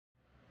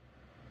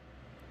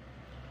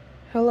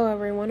Hello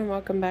everyone and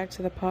welcome back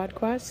to the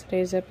podcast.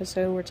 Today's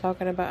episode we're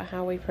talking about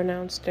how we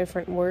pronounce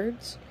different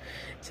words.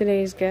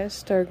 Today's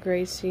guests are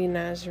Gracie,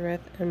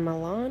 Nazareth, and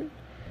Millan.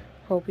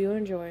 Hope you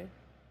enjoy.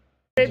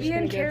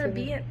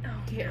 Caribbean.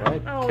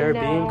 What? Oh,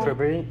 Caribbean, no.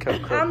 Caribbean,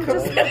 I'm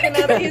just looking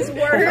up these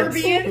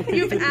words.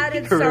 You've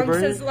added some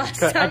since last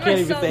time I can't I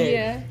even saw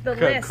say the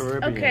list.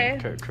 Caribbean, Okay.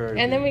 Caribbean.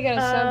 And then we got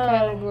a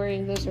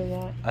subcategory, this or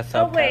that. A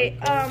Oh wait,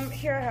 subcategory.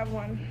 here I have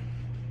one.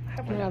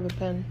 I have a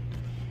pen.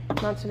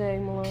 Not today,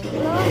 Millan.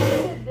 Not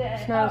today.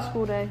 It's not a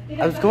school day.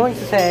 I was going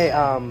to say,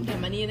 Got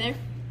money in there?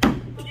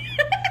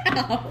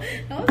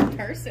 That was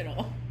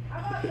personal. How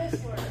about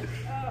this word?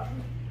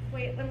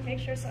 Wait, let me make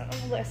sure it's not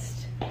on the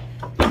list.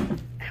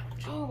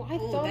 Oh, I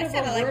Ooh, thought that of a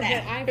sounded like word,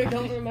 that. but I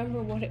don't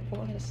remember what it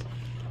was.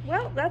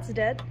 Well, that's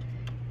dead.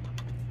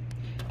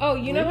 Oh,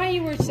 you know how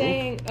you were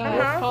saying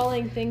Uh-huh.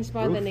 calling things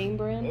by the name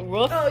brand?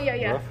 Roof? Oh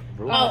yeah.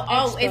 roof.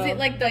 Oh, is Expo. it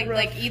like The roof.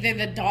 like either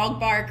the dog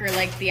bark or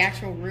like the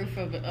actual roof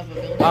of a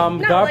building?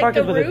 Not dog like bark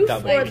the is with a roof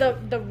double. or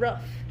the roof.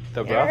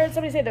 The I roof? heard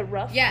somebody say the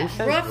roof. Yeah, Who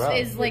says roofs rough?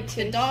 is like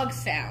the Roof. dog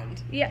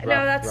sound. Yeah, Rough,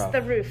 no, that's rough.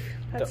 the roof.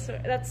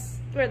 That's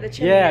where the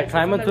chimney Yeah, is. It's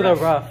climb on onto the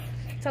roof.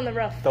 It's on the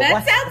roof. The That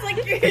what? sounds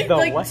like you're The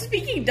like what?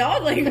 speaking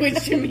dog language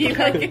to me.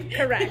 Like,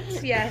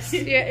 Correct. Yes.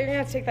 Yeah, you're gonna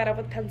have to take that up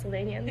with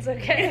Pennsylvanians,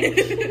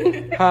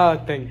 okay?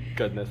 Oh, thank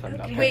goodness I'm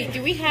not. wait,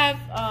 do we have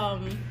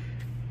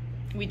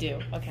we do.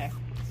 Okay.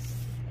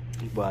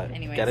 What?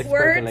 Anyways. Get expert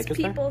in Words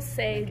Lancaster? people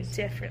say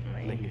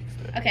differently.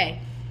 Lancaster. Okay.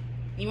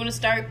 You want to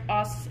start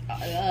us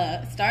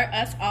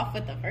off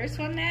with the first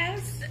one,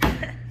 Naz?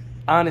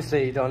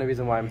 Honestly, the only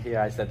reason why I'm here,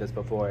 I said this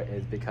before,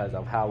 is because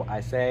of how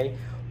I say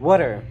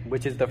water,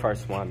 which is the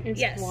first one. It's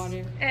Yes.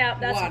 water. Yeah,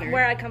 that's Water.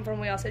 where I come from.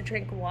 We also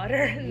drink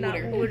water,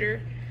 not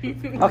water.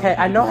 Okay,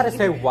 I know how to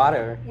say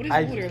water. What is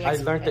I, water? I Like,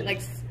 learned that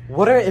like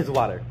water is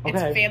water. it's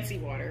Okay, fancy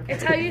water.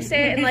 It's how you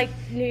say it in like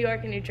New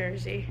York and New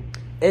Jersey.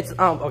 it's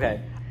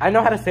okay. I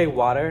know how to say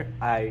water.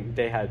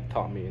 They had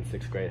taught me in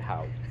 6th grade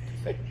how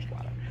to say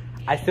water.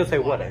 I still say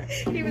water.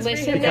 He was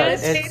Listen,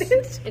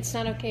 rehabilitated. It's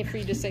not okay for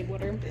you to say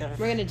water.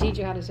 We're going to teach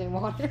you how to say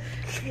water.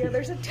 Yeah,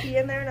 there's a T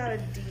in there, not a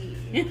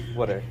D.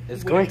 Water.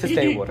 It's going to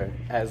stay water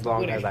as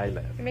long Water. as I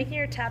live. You're making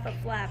your tap a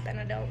flap, and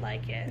I don't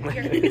like it.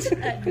 You're It's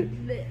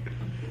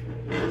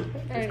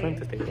going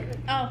to stay water.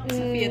 Oh,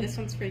 Sophia, this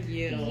one's for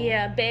you.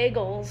 yeah,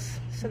 bagels.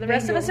 So the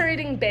rest of us are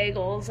eating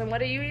bagels, and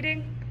what are you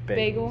eating?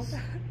 Bagel.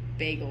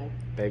 Bagel.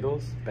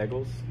 Bagels?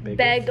 Bagels? Bagels?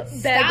 Bagels.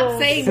 Stop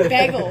saying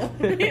bagel.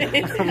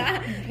 It's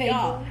not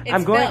y'all. It's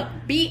I'm going- spelled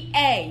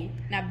B-A,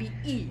 not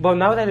B-E. Well,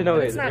 now that I know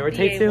But it it's not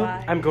irritates you,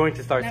 B-A-Y. I'm going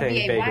to start Not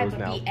saying B-A-Y, bagels but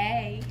now.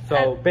 B-A.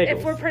 So, bagels.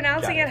 If we're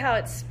pronouncing Got it how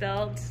it's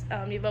spelled,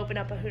 you've opened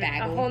up a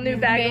Bagel. whole new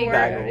bagel word.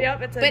 Bagel.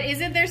 Yep, it's a But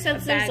isn't there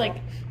since there's bagel.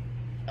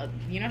 like,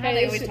 you know how Hey,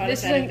 they this- always taught this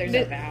us is that like if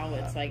there's the- a vowel,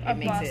 it's like a it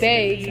makes bossy. it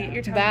Bag.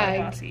 You're talking Bag.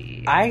 about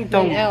bossy. I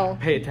don't L.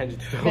 pay attention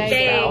to those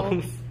Bagel.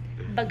 sounds.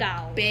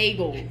 Bagel.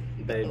 bagel.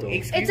 Bagel.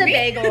 Excuse It's a me?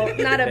 bagel,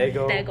 not a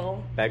Bagel.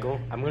 bagel. Bagel?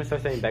 I'm going to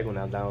start saying bagel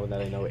now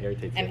that I know it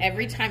irritates And you.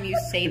 every time you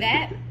say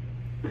that,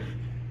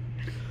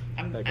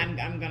 I'm Bagel.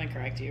 I'm gonna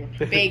correct you.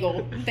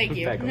 Bagel. Thank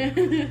you.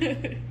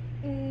 Bagel.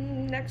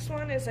 Next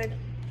one is a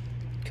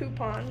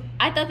coupon.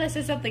 I thought that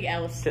said something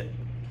else.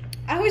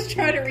 I was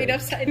trying to read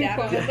upside down,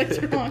 Coupon. but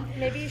it's wrong.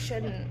 Maybe you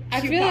shouldn't. I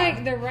feel Coupon.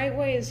 like the right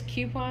way is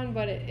coupon,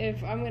 but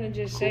if I'm going to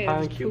just say it,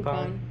 it's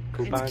coupon.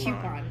 Coupon. It's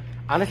coupon.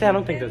 Honestly, I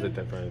don't think there's a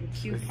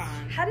difference.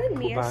 Coupon. How did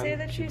Mia Coupon, say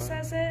that she coupon.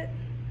 says it?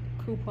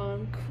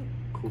 Coupon.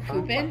 Coupon?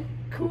 Coupon.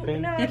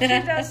 Coupon? No, she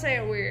does say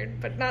it weird,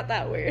 but not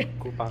that weird.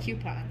 Coupon.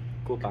 Coupon.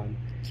 Coupon.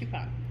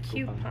 Coupon.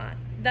 Coupon.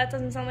 That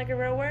doesn't sound like a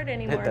real word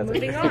anymore. doesn't.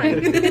 Moving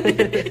on.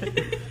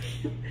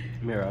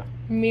 Mirror.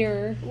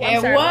 Mirror. I'm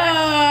And sorry,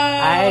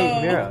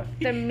 what? Mirror.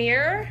 The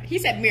mirror? He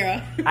said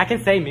mirror. I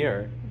can say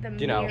mirror. The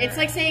You know. mirror. It's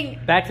like saying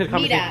Back to the Mira,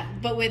 conversation.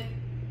 but with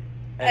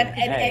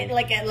Hey.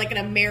 like an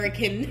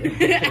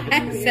American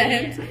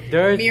accent.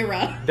 There's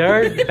Mira.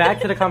 back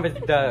to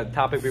the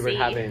topic we were See?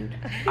 having.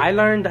 I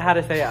learned how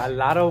to say a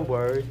lot of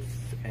words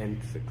in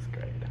 6th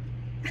grade.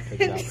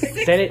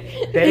 They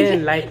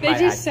didn't like They my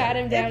just accent. sat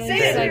him down and It's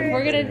said, like, sacred.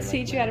 we're going They to didn't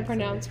teach like you how to my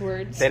pronounce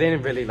words. They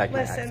didn't really like my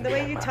Listen, accent. the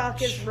way you that talk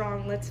much. is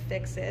wrong. Let's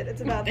fix it.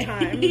 It's about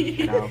time.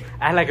 No,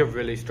 I had like a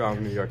really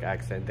strong New York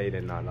accent. They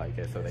did not like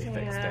it, so they fixed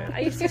Yeah, I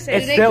it. used to say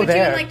It's Did they still put you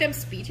there. in like them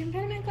speech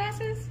impediment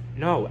classes?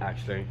 No,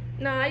 actually.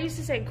 No, I used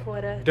to say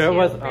quota. There too.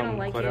 was, They don't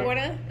like quota? it.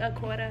 Quota? A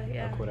quota,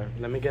 yeah. A quarter.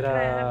 Let me get Can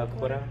I a have a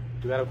quarter. quarter?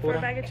 Do you got a For a quarter?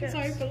 bag of chips.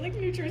 Sorry, but like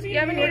New Jersey, You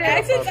ever New York need a-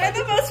 accents are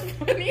the most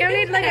funny. You ever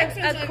need like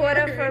accents a I've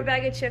quota ever for a heard.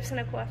 bag of chips and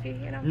a coffee,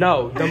 you know?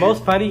 No, the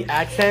most funny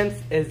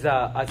accents is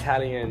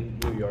Italian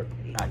New York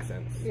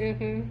accents.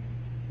 Mm-hmm.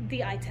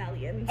 The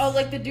Italians. Oh,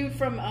 like the dude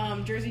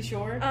from Jersey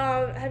Shore.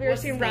 Have you ever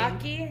What's seen his name?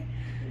 Rocky?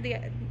 The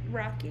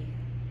Rocky.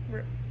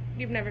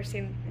 You've never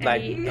seen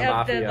Like any the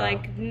of the Mafia.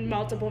 like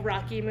multiple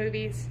Rocky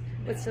movies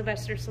with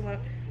Sylvester Stallone.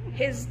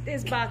 His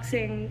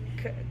boxing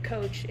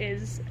coach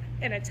is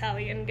an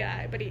Italian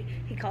guy, but he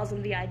calls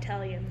him the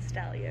Italian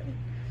stallion.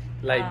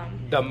 Like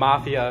the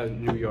mafia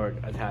New York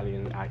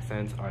Italian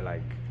accents are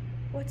like,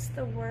 What's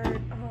the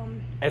word?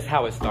 it's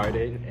how it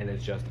started and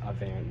it's just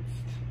advanced.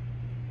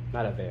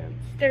 Not advanced.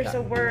 There's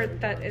a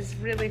word that is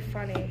really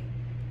funny.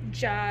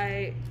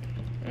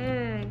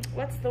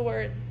 What's the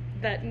word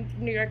that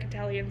New York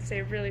Italians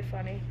say really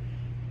funny?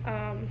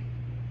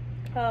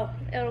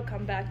 It'll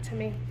come back to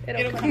me.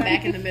 It'll come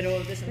back in the middle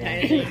of this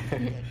entire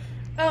thing.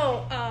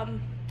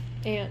 Aunt.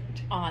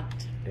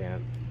 Aunt.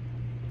 Aunt.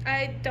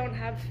 I don't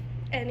have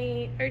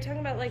any. Are you talking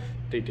about like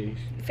Didi.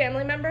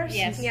 family members?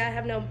 Yes. Yeah, I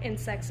have no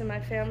insects in my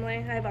family.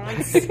 I have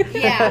aunts.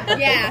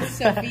 Yeah,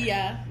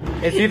 Sophia.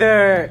 It's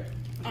either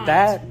Aunt.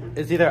 that.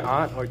 It's either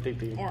aunt or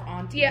Didi. Or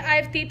auntie. Yeah, I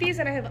have titis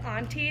and I have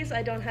aunties.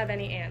 I don't have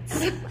any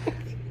aunts.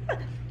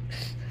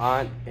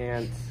 Aunt,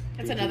 aunts.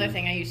 That's Didi. another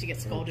thing I used to get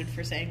scolded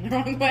for saying the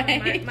wrong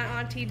way. my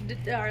auntie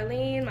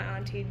Darlene, my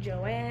auntie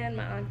Joanne,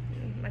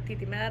 my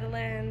titi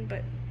Madeline,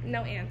 but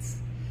no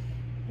aunts.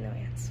 No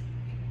aunts.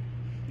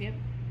 Yep.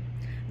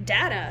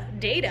 Data.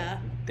 Data.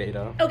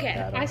 Okay.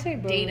 Data. I say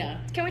both. Data.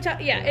 Can we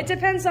talk? Yeah, it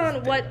depends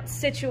on what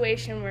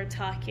situation we're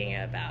talking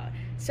about.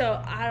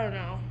 So, I don't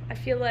know. I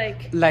feel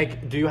like...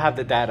 Like, do you have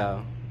the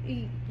data?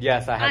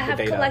 Yes, I have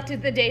the data.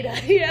 Collected the data.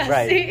 Yeah,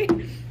 Right. see?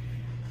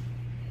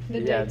 The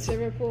Yeah, dates and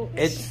reports.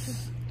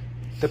 It's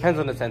depends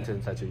on the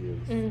sentence that you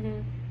use.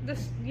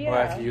 Mm-hmm.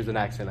 Or if you use an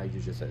accent like you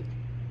just said.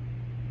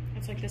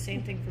 It's like the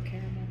same thing for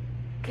caramel.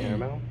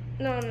 Caramel?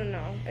 No.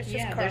 It's just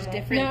Yeah, caramel.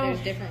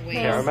 there's different ways.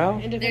 Caramel?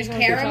 It There's depends on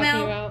what you're talking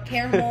caramel, about.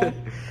 caramel,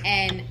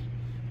 and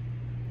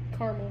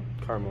Caramel.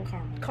 Caramel.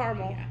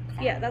 Caramel.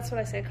 Yeah, that's what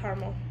I say,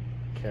 caramel.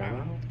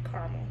 Caramel?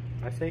 Caramel.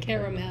 I say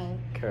Caramel.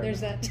 Caramel.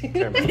 There's that too.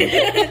 Caramel.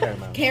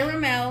 Caramel.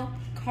 caramel,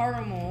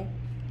 caramel,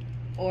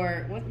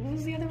 or what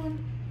was the other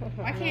one?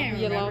 I can't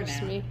You remember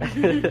lost now. me.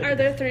 Are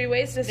there 3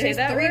 ways to say There's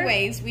that 3 word?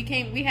 ways. We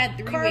had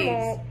 3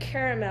 Caramel, ways.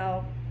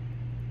 caramel.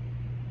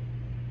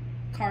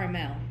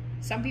 Caramel.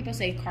 Some people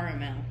say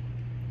caramel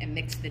and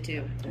mix the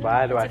two.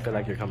 Why do I feel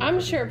like you're coming I'm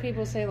from? sure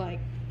people say like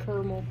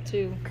caramel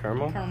too.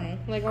 Caramel? Caramel.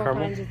 Like all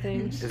Caramel? kinds of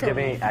things. It's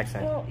giving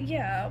accent. Well,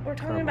 yeah, we're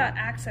talking Caramel. about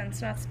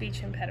accents, not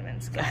speech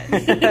impediments, guys.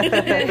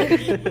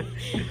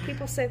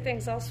 People say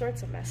things all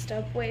sorts of messed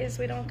up ways.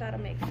 We don't gotta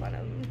make fun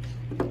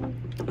of them.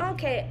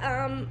 Okay,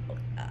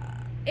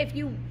 if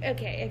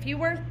you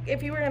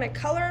were gonna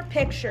color a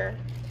picture,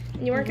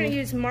 and you weren't gonna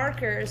use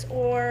markers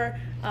or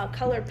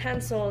colored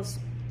pencils,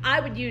 I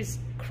would use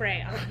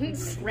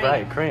crayons.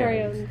 Right,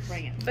 crayons.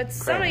 Crayons. But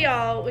some of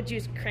y'all would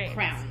use crayons.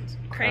 Crowns.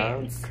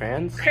 Crayons.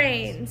 Crayons?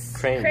 Cranes.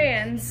 Cranes.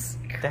 Crayons.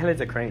 The hell is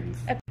a cranes?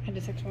 I had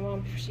to text my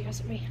mom before she yells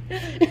at me.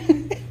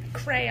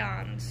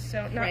 Crayons.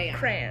 So not Crayon.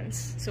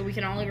 crayons. So we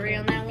can all agree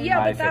on that one? Yeah,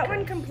 I but that think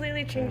one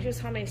completely changes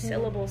how many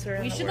syllables are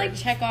in We the should word. like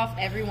check off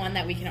every one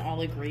that we can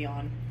all agree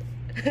on.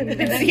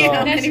 That's- See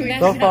how many we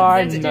that's- So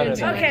far, that's none doing of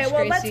too them. much, Okay,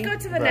 well, let's Gracie. go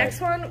to the Right.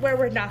 next one where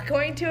we're not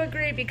going to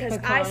agree because I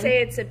Pecan.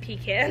 say it's a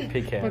pecan.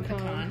 Pecan.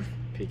 Pecan.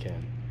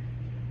 Pecan.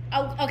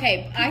 Oh,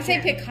 okay. I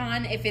say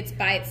pecan if it's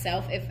by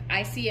itself. If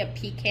I see a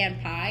pecan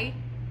pie,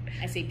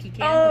 I say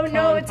pecan. Oh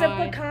no, Pecan it's pie.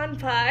 a pecan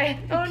pie.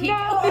 Oh Pe- no,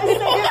 I said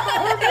it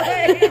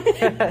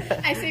all the way.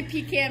 I say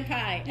pecan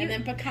pie, and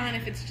then pecan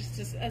if it's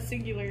just a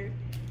singular.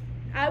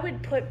 I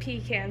would put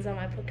pecans on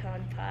my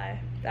pecan pie.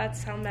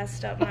 That's how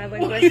messed up my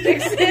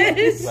linguistics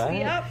is. What?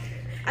 Yep.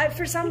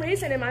 For some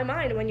reason in my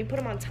mind, when you put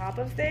them on top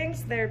of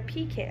things, they're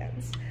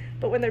pecans.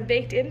 But when they're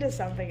baked into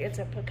something, it's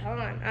a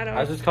pecan. I don't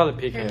I just call it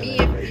For pecan. me,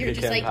 if you're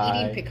just like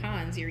pie. eating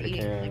pecans, you're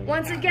eating. Pecan. Like,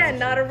 Once pecans. again,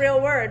 not a real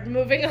word.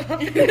 Moving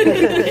on.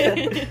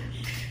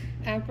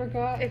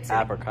 Apricot. It's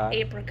Apricot.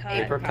 Apricot.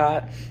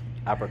 Apricot.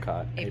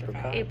 Apricot.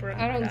 Apricot.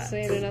 Apricot. I don't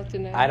say it enough to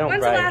know. I don't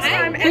When's the write. last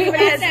time I- anyone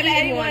has last time eaten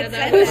anyone one of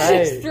said those? Right.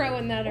 Just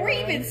throwing that Or around.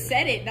 even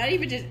said it. Not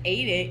even just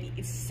ate it.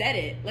 You said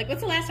it. Like,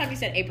 what's the last time you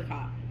said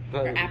apricot?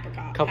 Or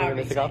apricot? Couple however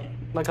minutes you say ago.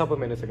 it. A couple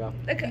minutes ago.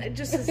 Okay,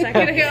 just a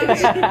second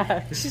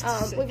ago.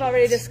 We've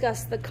already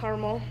discussed the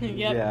caramel.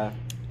 Yep. Yeah.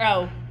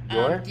 Oh.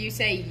 Your? Do you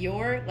say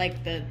your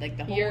like the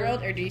whole Your.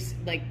 world, or do you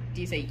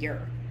say your?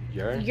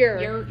 You're.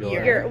 Your.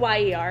 Your.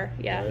 Y-E-R.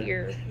 Yeah,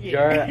 Your. your.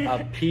 You're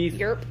a piece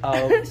Yerp.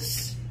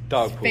 of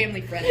dog poop.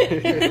 Family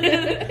friendly.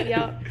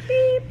 Yeah.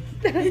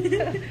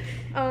 Beep.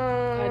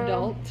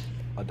 Adult.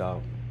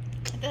 Adult.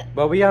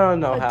 But we all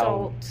know how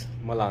Adult.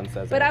 Millan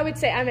says But it. I would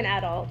say I'm an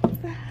adult.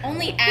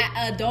 Only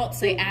adults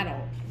say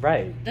adult.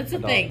 Right. That's the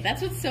Adult. thing.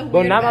 That's what's so weird.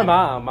 Well, not my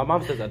about mom. My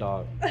mom says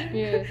adult.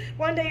 Yeah.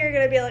 One day you're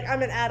gonna be like,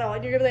 I'm an adult,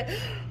 and you're gonna be like,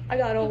 I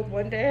got old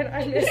one day and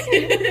I missed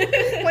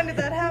it. When did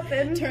that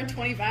happen? Turn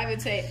 25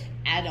 and say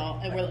adult,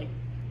 and we're like,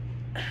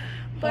 hold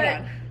But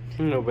on.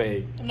 No,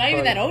 wait. I'm not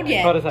even that old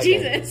yet. Hold a second.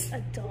 Jesus.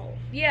 adult.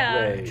 Yeah.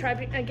 Right.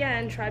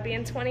 Try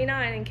being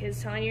 29 and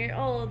kids telling you you're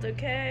old,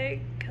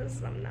 okay?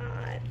 Because I'm not.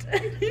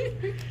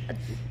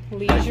 She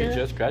Leisure.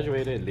 just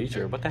graduated.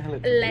 Leisure. What the hell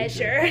is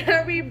Leisure.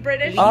 Are we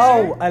British?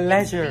 Oh, a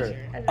leisure.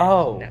 Leisure.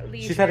 Oh, No,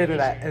 she said it in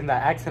leisure.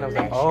 that accent. I was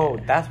like, Leisure. oh,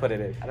 that's what it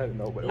is. I don't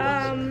know what it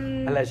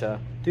was. A leisure.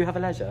 Do you have a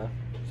leisure?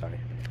 Sorry.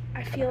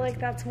 I feel like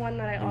that's one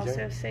that I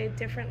Leisure? also say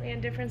differently in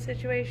different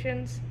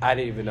situations. I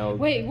didn't even know.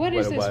 Wait, what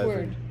is it this was.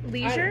 word?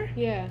 Leisure?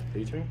 Yeah.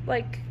 Leisure?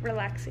 Like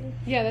relaxing.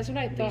 Yeah, that's what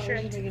I thought. Leisure.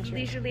 I was just making sure.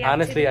 Leisurely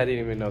Honestly, I activity.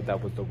 didn't even know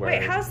that was the word.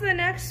 Wait, how's the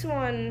next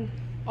one?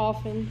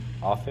 Often.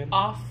 Often?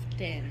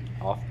 Often.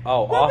 Oh,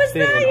 What was often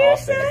that and you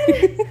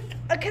often. said?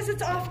 Because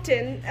it's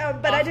often,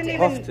 but I didn't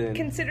Often. even Often.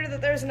 consider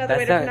that there's another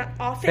way That's to not,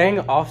 pronounce often. saying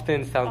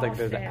often sounds like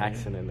there's an Often.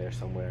 accent in there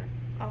somewhere.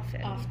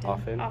 Often.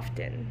 Often.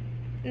 Often.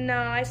 No,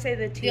 I say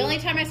the T. The only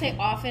time I say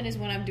often is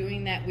when I'm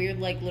doing that weird,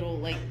 like, little,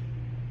 like,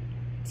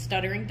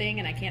 stuttering thing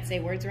and I can't say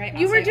words right.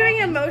 You I'll were say doing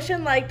often. a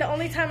motion like the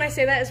only time I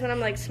say that is when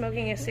I'm like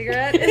smoking a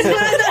cigarette. Is when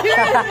I'm doing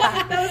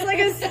that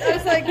I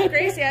was like,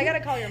 Gracie, I gotta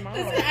call your mom.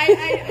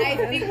 I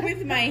think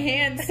with my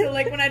hands, so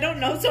like when I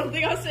don't know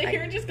something, I'll sit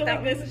here and just go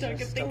That like this was until I can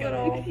just think a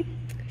of little,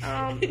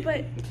 it.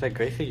 but It's like,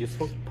 Gracie, you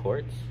smoke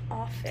ports?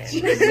 often.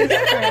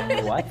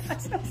 What?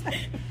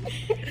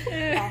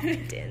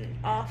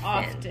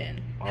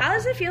 Often. How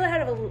does it feel to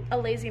have a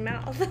lazy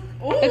mouth? Ooh.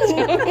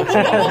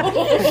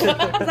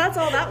 That's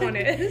all that one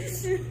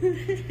is.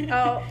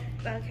 Oh,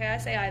 okay, I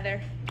say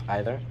either.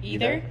 Either?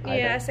 Either?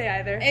 Yeah, I say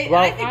either.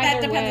 Well, I think that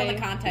either depends on way.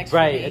 the context.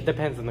 Right, For me. it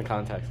depends on the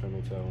context for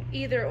me too.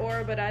 Either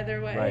or, but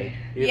either way. Right.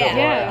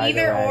 Yeah,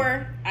 either way.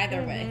 or,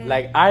 either way.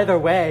 Like, either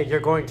way, you're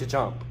going to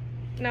jump.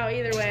 No,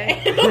 either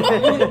way.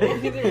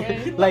 Either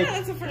way. Like,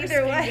 That's the first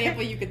Either way.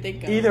 example you could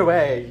think of. either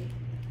way,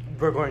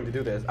 we're going to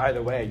do this.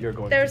 Either way, you're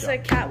going There's to a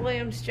jump. Cat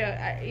Williams joke.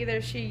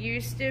 Either she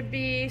used to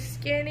be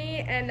skinny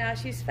and now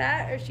she's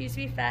fat, or she used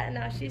to be fat and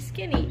now she's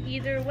skinny.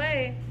 Either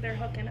way, they're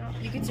hooking up.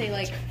 You could say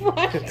like,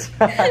 What?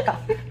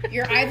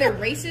 you're either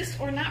racist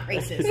or not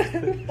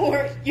racist,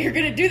 or you're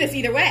gonna do this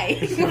either way.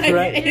 Like,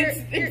 Right.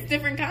 it's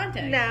different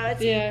context. No,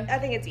 it's. Yeah. I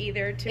think it's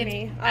either to It's-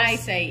 me. I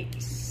say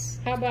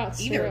How about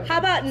Either. syrup? How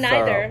about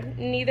neither? Syrup.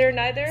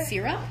 Neither.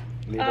 syrup.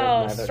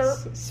 Oh,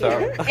 syrup.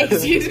 Syrup.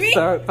 Excuse me?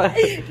 Syrup. No,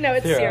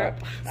 it's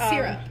syrup.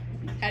 Syrup.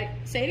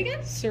 Say it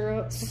again.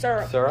 Syrup.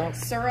 Syrup. Syrup.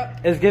 Syrup.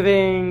 It's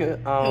giving,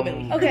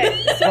 Hillbilly.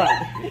 Okay, so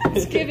what?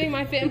 It's giving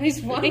my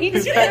family's white.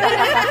 it's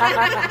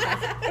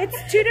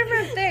two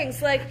different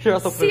things. Like You're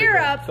also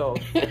syrup, political,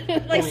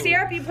 so- like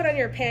syrup you put on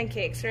your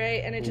pancakes,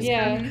 right? And it just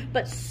Yeah. comes.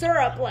 But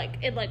syrup,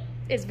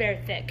 is very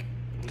thick.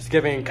 It's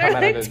giving They're come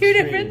out like of the two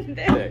tree different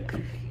thick.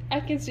 I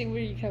can see where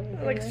you're coming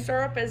from. Like there.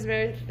 syrup is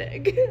very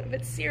thick,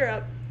 but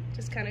syrup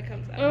just kind of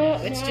comes out. Oh,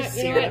 it's no, just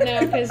you know what?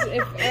 syrup. No, because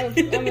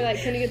if I'm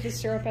like, can you get the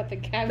syrup out the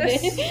The cabinet?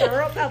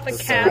 syrup out the The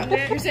syrup.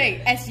 cabinet. You're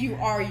saying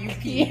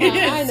S-U-R-U-P.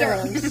 Yeah, I know Syrup.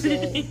 what I'm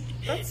saying.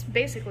 That's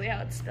basically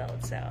how it's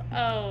spelled. So,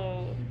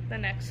 the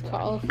next one.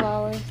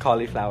 Cauliflower.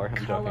 Cauliflower.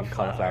 I'm joking.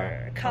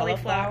 Cauliflower.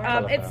 Cauliflower.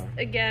 Cauliflower. It's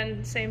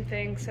again same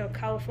thing. So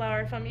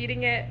cauliflower. If I'm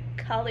eating it,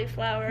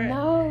 cauliflower.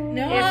 No.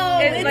 No,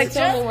 It's it's like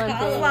just only one thing.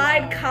 cauliflower.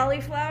 Fried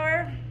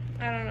cauliflower.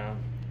 I don't know.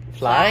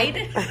 Fly?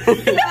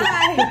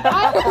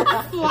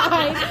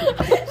 Fly.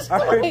 I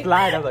heard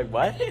fly. I was like,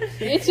 what?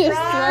 It's just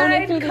thrown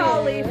Fried into the air.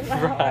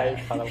 cauliflower.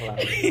 Fried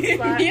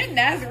cauliflower. Me and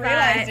Naz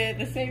realized it at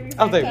the same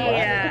I was like, time. what?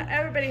 Yeah,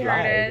 everybody heard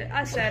Fried. it.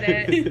 I said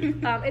it.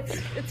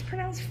 It's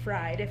pronounced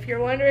fried. If you're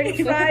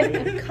wondering,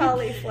 fried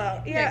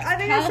cauliflower. Yeah, I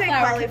think I say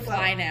Cauliflower can cauliflower.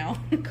 fly now.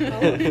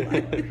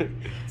 Cauliflower.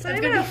 It's not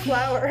even a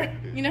flower.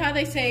 You know how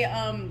they say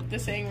the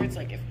saying where it's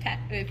like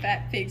if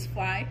fat pigs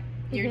fly,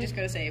 you're Mm-hmm. just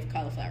gonna say if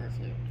cauliflower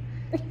flew.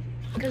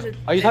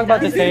 Are you talking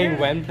about the saying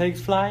when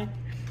pigs fly?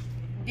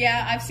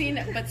 Yeah, I've seen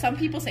it, but some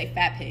people say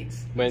fat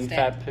pigs. When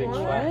instead. fat pigs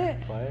What? fly?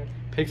 What?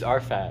 Pigs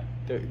are fat.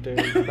 They're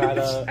not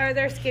Are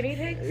there skinny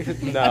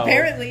pigs? no.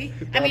 Apparently,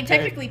 I mean Okay.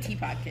 technically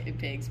teapot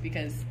pigs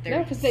because they're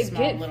No, because they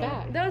small get little.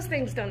 fat. Those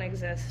things don't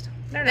exist.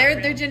 They're not They're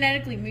real.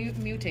 genetically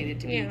mutated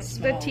to Yeah, be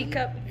small. the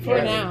teacup. For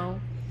Right. now.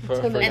 For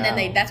And And then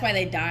now. that's why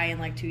they die in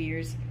like 2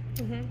 years.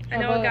 I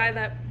know a guy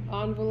that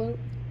Envelope.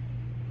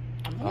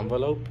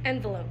 Envelope?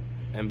 envelope.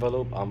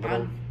 Envelope?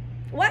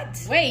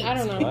 What? Wait, I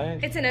don't know.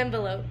 What? It's an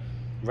envelope.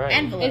 Right.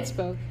 envelope. It's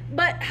both.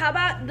 But how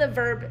about the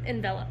verb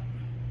envelop?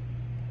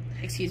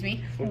 Excuse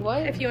me,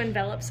 What? If you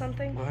envelop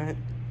something, What?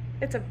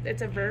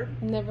 it's a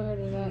verb. Never heard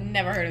of that.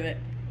 never heard of it.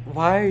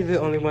 Why are you the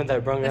only one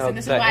that brought Listen, out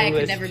this is the why I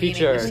English could never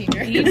teacher? be an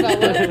English teacher.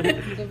 Develop.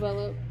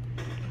 Develop.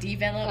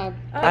 Develop.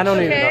 I don't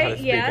even know how to Okay,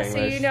 speak yeah.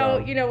 English, so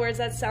so- you know words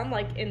that sound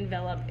like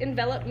envelop.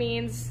 Envelop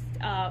means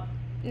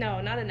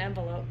no, not an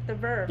envelope. The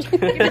verb. Give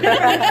me the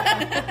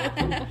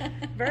verb.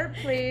 Verb,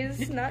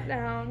 please, not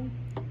noun.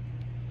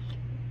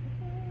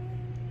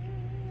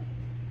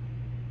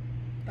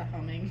 The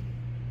humming.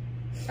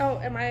 Oh,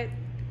 am I?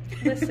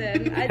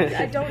 Listen,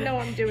 I don't know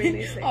I'm doing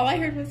these things. All I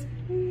heard was.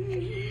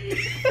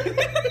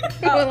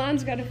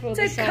 Milan's got to fill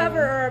To this out.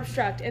 cover or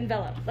obstruct,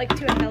 envelop, like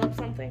to envelop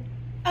something.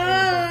 Oh,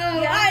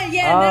 Yeah.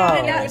 yeah, now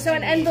I know Yeah, what so you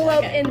an mean. envelope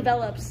Okay.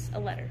 envelops a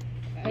letter.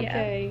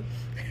 Okay.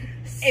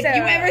 If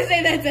you ever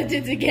say that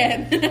sentence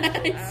again,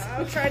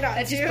 I'll try not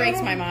that to. just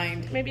breaks my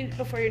mind. Maybe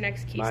before your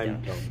next keystone.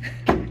 Mine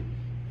don't.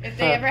 If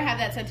they ever have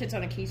that sentence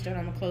on a keystone,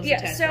 I'm gonna close the Yeah,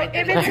 test so right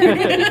if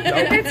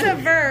there. it's a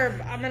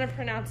verb, I'm gonna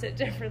pronounce it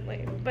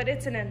differently. But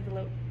it's an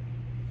envelope.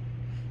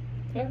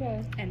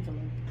 Okay. envelope.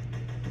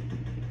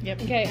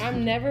 Yep. Okay,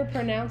 I'm never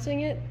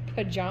pronouncing it.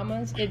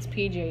 Pajamas. It's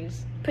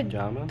PJs.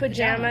 Pajama?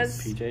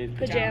 Pajamas. PJs?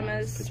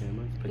 Pajamas.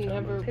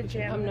 Never.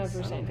 Pajamas. I'm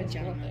never saying that.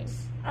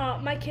 Pajamas.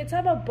 My kids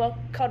have a book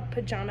called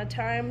Pajama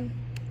Time,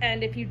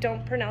 and if you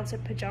don't pronounce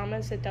it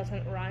pajamas, it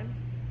doesn't rhyme.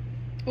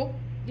 Oh,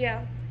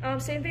 Yeah.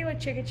 Same thing with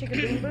chicka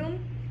chicka boom boom.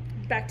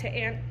 Back to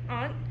aunt.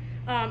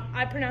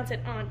 I pronounce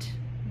it aunt,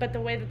 but the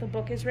way that the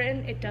book is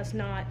written, it does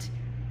not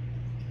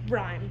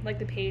rhyme. Like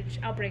the page,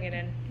 I'll bring it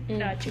in.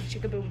 Chicka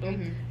chicka boom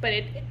boom. But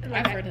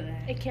I've heard of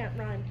that. It can't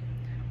rhyme.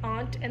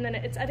 Aunt, and then I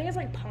think it's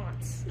like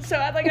Ponce. So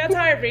that's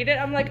how I read it.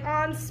 I'm like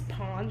Aunts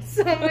Ponce.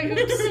 I'm like,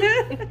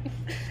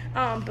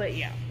 oops. But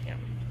yeah.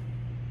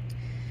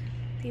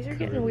 These are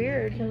getting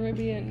weird.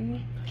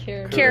 Caribbean.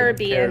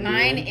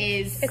 Mine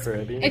is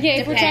Caribbean. Okay,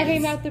 if we're Depends.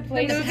 talking about the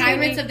place, the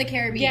Pirates of the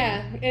Caribbean.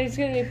 yeah, it's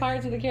gonna be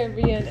Pirates of the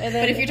Caribbean, and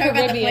then But if you're talking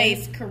about the Caribbean.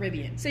 place,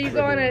 Caribbean. So you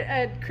go on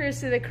a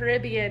cruise to the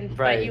Caribbean, but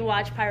Right. you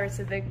watch Pirates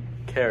of the.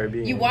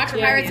 Caribbean. You watch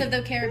Yeah. Pirates of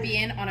the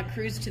Caribbean on a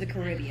cruise to the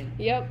Caribbean.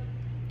 Yep.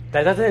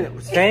 That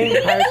doesn't. Saying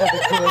Pirates of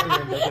the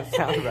Caribbean doesn't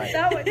sound right.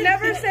 That would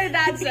never say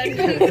that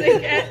sentence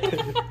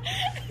again.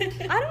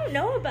 I don't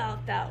know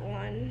about that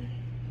one.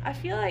 I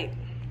feel like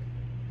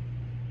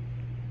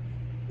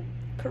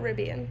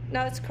Caribbean.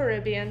 No, it's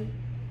Caribbean.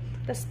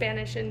 The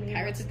Spanish in me.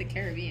 Pirates of the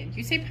Caribbean.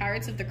 You say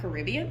Pirates of the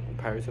Caribbean?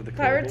 Pirates of the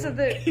Caribbean. Pirates of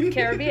the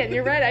Caribbean.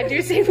 You're right. I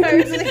do say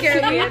Pirates of the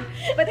Caribbean,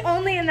 but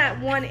only in that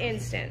one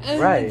instance.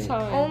 Right.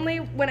 Time. Only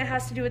when it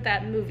has to do with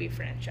that movie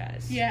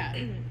franchise. Yeah.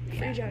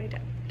 Free Johnny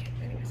Depp. Okay,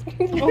 anyways.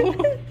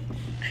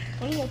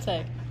 What does that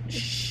say?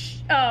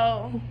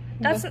 Oh,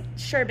 that's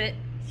sherbet.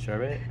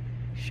 Sherbet.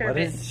 Sherbet. What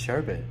is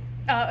sherbet?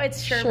 Oh,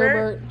 it's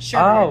sherbet. Sherbet.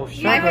 Oh, My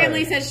sherbet.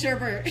 family says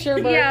sherbet.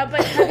 Sherbet. Yeah,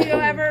 but have you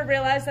ever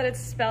realized that it's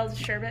spelled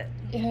sherbet?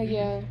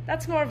 Yeah.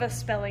 That's more of a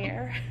spelling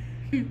error.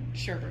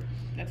 Sherbet.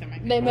 That's in my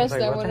They messed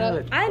that one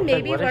up. I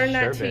maybe what is learned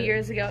that 2 sherbet?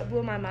 years ago. It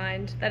blew my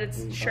mind that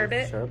it's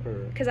sherbet.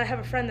 Sherbet. Because I have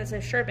a friend that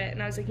says sherbet,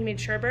 and I was like, "You mean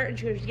sherbet?" And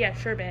she goes, "Yeah,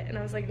 sherbet." And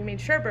I was like, "You mean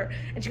sherbet?"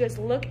 And she goes,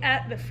 "Look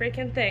at the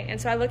freaking thing."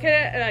 And so I look at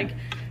it, and like,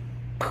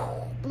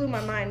 blew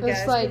my mind, guys.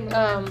 It's like Blew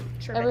my mind.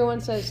 Sherbet.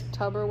 everyone says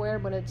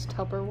Tupperware, but it's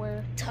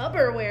Tupperware.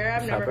 Tupperware.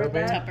 I've never heard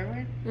that.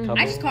 Tupperware? Mhm.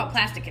 I just call it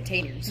plastic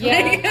containers. Yeah,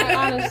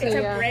 honestly, It's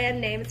a yeah.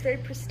 brand name. It's very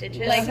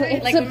prestigious. Like-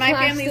 It's like a when my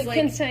plastic family's like-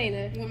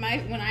 container. When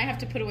I have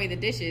to put away the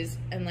dishes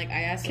and like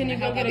I ask Can them you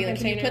to help, go I'll get be a like,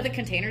 "Can you container?" put the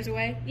containers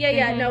away?"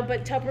 yeah, Mhm. no,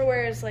 but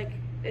Tupperware is like,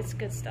 it's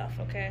good stuff,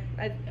 okay?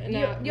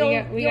 No, we you'll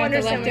got the understand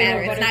Doesn't what matter.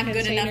 I'm It's butter not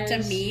good enough to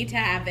containers. me to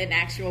have an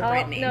actual Oh,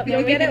 brand name. no. No,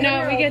 we get get it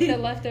when we you're get the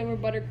leftover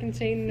butter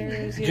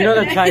containers. Do you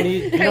know the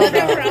Chinese? You know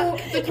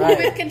the, The cool Right.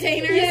 whip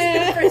containers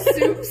Yeah. for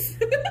soups.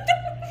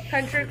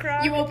 Country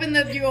crock. You open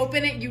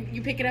it,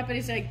 you pick it up, and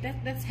it's like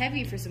that's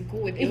heavy for some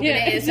Cool Whip. You open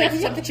Yeah, it, it's like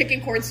exactly. some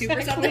chicken corn soup or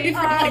Exactly. something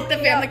from like the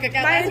family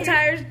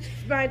cookout.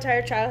 My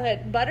entire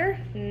childhood. Butter?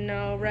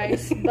 No.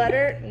 Rice?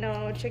 Butter?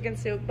 No. Chicken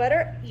soup?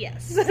 Butter?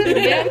 Yes.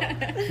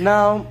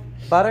 no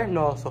butter,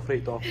 no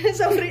sofrito.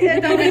 So,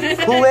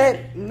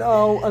 Kuwait,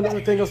 no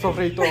another thing of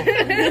sofrito.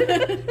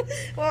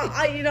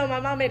 well, my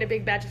mom made a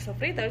big batch of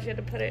sofrito. She had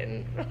to put it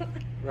in.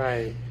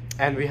 Right,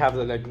 and we have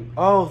the like.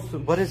 Oh, so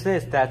what is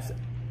this? That's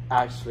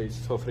actually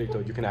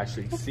sofrito. You can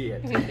actually see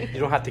it. You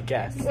don't have to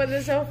guess. When the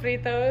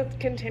sofrito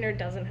container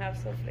doesn't have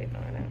sofrito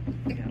in it.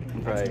 Yeah,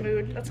 that's Right.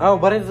 mood. That's Oh,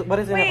 mood. what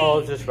is in it? Wait. Oh,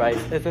 it's just rice.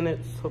 Isn't it?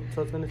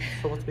 Isn't it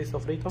supposed to be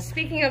sofrito?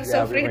 Speaking of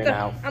Yeah, we ran sofrito,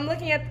 out. I'm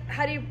looking at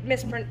how do you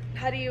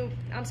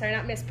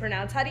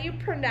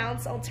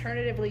pronounce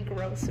alternatively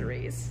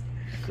groceries?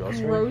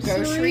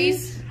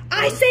 Groceries.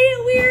 I say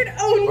it weird.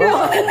 Oh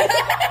no.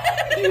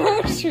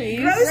 Groceries.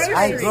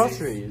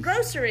 Groceries.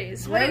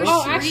 Groceries. What? Groceries.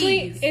 Oh,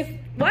 actually, if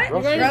What?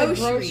 you're going to the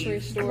grocery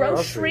Groceries. store,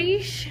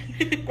 Groceries.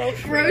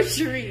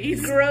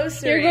 Groceries.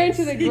 Groceries. you're going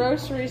to the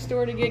grocery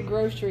store to get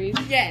groceries.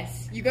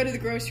 Yes, you go to the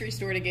grocery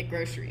store to get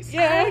groceries.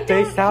 Yeah.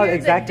 They don't sound hear the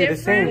exactly the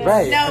same,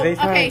 difference. right? No, They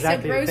sound okay,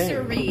 exactly so the same.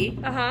 grocery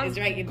Uh-huh. is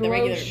right. The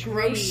regular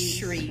Groceries.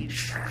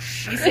 groceries.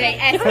 You say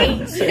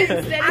SH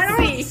instead I of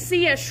don't C.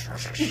 see a in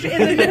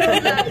the middle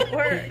of that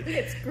word.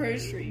 It's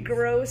groceries.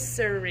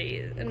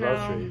 Groceries.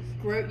 No.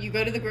 Groceries. You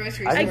go to the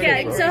grocery I store. think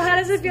Again, it's so how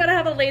does it feel to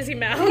have a lazy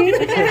mouth?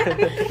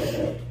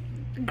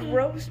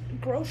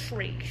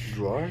 Groceries.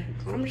 Drawer?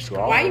 I'm just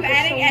Drawer? Why are you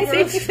adding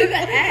SH to the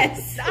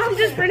S? I'm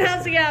just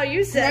pronouncing it how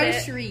you said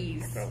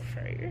Groceries. it.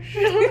 Groceries.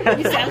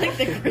 You sound like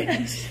the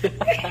Grinch.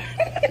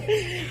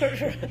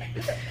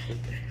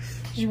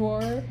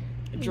 Drawer.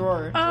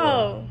 Drawer.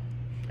 Oh,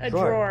 a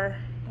Drawer. drawer.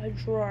 A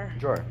drawer.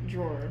 Drawer.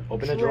 Drawer.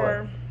 Open a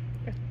drawer.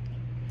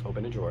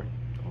 Open a drawer.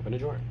 Open a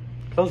drawer.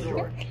 Close the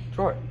drawer.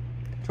 Drawer.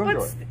 Drawer.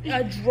 What's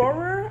a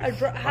drawer?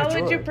 How would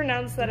you drawer.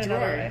 pronounce that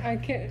another Drawer. way? I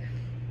can't.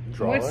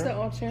 Drawer. What's the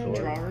alternative?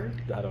 Drawer.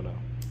 I don't know.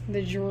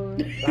 The drawer.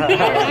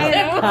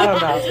 I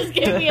don't know. Just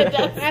give me a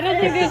death. I don't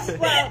think it's.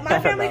 Well, my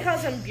family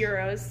calls them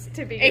bureaus.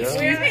 To be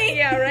Excuse me?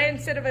 Yeah, right.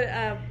 Instead of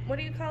a what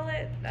do you call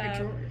it? A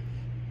drawer.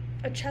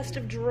 A chest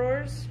of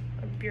drawers.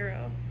 A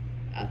bureau.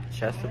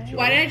 Chest of drawers.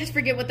 Why did I just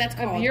forget what that's A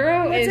called?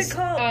 bureau What's is it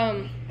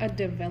called? a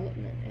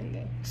development in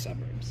the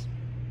suburbs.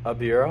 A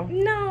bureau?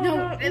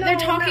 No, They're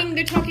talking.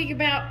 They're talking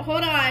about.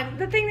 Hold on.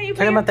 The thing that you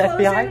put Talking your about the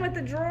clothes FBI? in with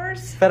the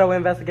drawers. Federal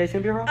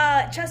Investigation Bureau?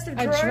 Chest of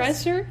A drawers.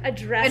 dresser? A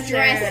dresser. A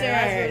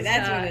dresser. That's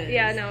That's what it is.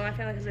 Yeah, no, my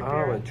family has a Oh,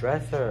 bureau. a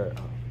dresser.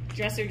 Oh.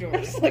 Dresser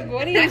drawers. Like,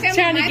 what are My you family-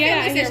 trying to my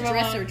get family at says here,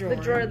 dresser Mom? drawer.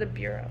 The drawer of the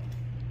bureau.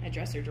 A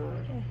dresser drawer.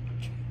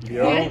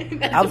 Bureau?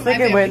 That's I was what my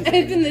thinking when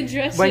It's in the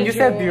dresser when you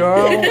said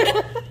drawer.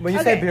 bureau, when you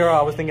Okay. said bureau,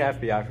 I was thinking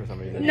FBI for some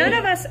reason. None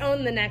of us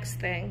own the next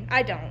thing.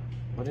 I don't.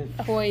 What is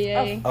Foyer.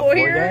 A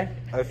foyer?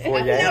 A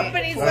foyer?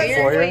 Nobody A says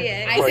foyer?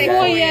 foyer. I say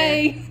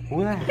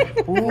Foyer.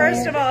 Who?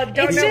 First of all, don't It's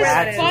know just where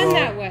that is. fun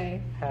that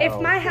way.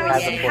 If my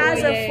house foyer. has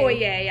a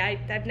foyer,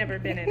 I've never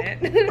been in it.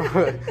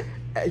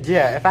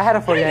 Yeah, if I had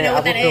a foyer, I don't know I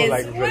what would that feel is.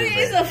 like What really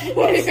is rich. a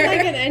foyer? It's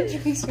like an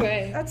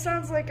entranceway. That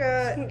sounds like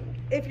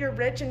if you're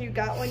rich and you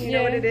got one, you know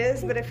Yeah. what it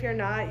is. But if you're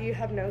not, you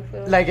have no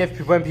clue. Like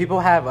when people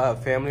have a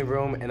family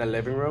room and a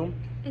living room,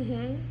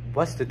 Mm-hmm.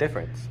 what's the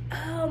difference?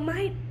 Oh,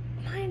 my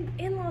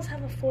in-laws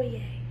have a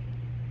foyer.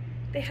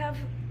 They have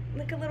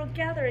like a little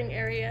gathering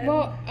area.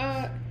 Well,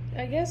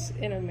 I guess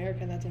in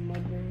America that's a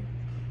mudroom.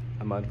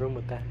 A mudroom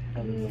with that?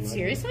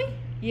 Seriously?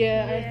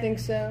 Yeah, Yeah. I think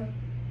so.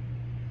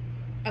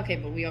 Okay,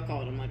 but we all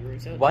call it a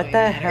mudroom. So it What doesn't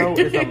the even matter. hell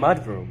is a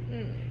mudroom?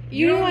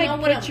 You don't like know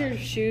what put your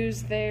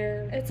shoes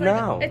there. It's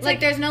No. like it's Like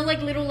there's no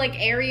like little like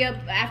area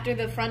after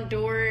the front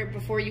door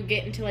before you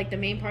get into like the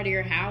main part of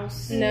your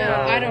house. No,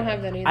 I don't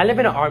have that either. I live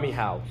in an army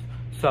house,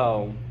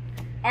 so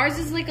Ours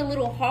is like a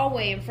little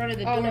hallway in front of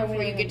the door Oh, no, we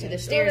before you don't get to have the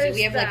that. stairs. And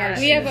we have like our There's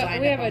we have shoes a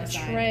lined we up have on a the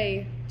side.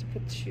 tray to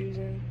put the shoes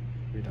in,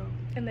 we don't.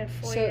 in their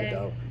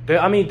So foyer.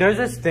 I mean, there's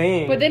this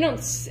thing. but they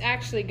don't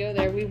actually go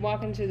there. We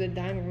walk into the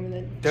dining room and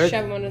then There's-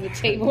 shove them under the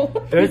table.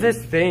 There's this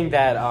thing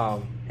that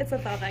It's a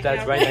thought that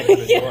that's counts. right next to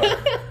the door.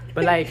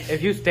 But like,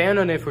 if you stand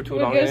on it for too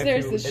What long, goes and there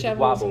if is you, the it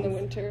shovels in wobbles. the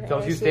winter, So if you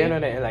honestly. stand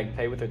on it and like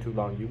play with it too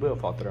long, you will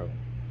fall through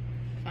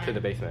to Fine.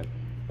 the basement.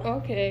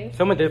 Okay.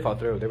 Someone did fall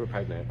through. They were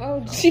pregnant. Oh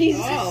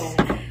Jesus. Oh,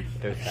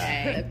 There's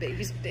that. okay. That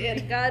baby's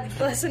dead. God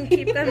bless and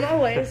keep them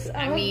always.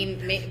 I mean,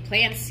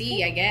 plan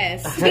C, I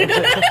guess.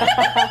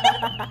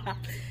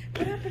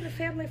 What happened to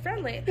family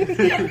friendly? So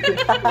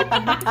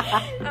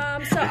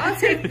I'll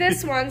take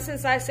this one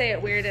since I say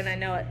it weird and I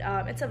know it.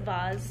 It's a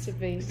vase. It's a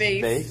vase.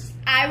 Vase.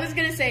 I was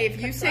gonna say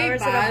if you say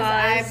Flowers vase, in a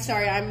vase. I'm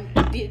sorry, I'm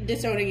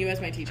disowning you as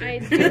my teacher.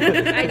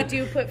 I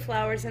do put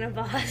flowers in a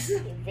vase.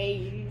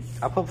 Vase.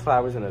 I put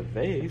flowers in a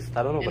vase.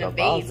 I don't know In what a a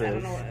vase vase. is. I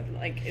don't know what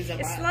like is a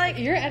It's vase. like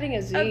You're adding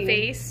a Z. a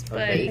vase, but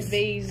vase.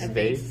 Vase. A Vase.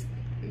 vase.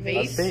 A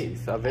vase.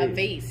 A A vase.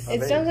 vase. A It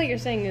vase. sounds like you're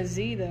saying a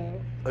Z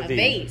though. A V.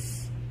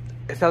 vase.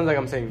 It sounds like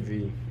I'm saying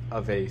V.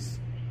 A vase.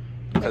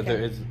 Because Okay.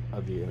 there is a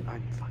V.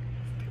 I'm fucking.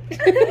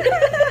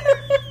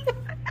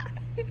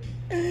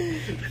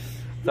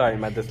 Sorry,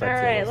 my dyslexia. all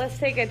right. was Let's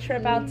take a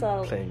trip out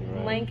to playing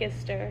around.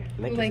 Lancaster.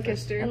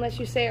 Lancaster. Unless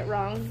you say it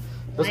wrong.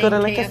 Let's go to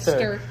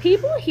Lancaster.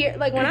 People here,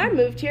 like when I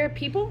moved here,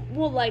 people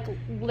will like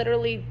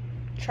literally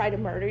try to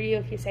murder you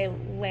if you say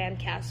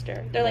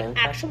Lancaster. They're like,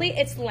 Lancaster? actually,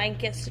 it's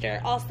Lancaster.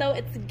 Also,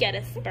 it's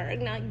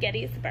Gettysburg, not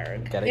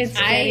Gettysburg. It's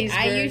I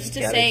Gettysburg. used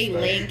to say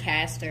Gettysburg.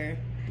 Lancaster.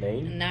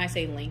 Lane? Now I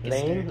say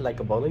Lancaster. Lane? Like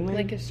a bowling lane?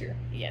 Lancaster.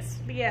 Yes.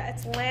 Yeah,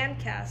 it's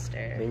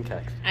Lancaster.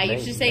 Lancaster. I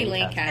used to say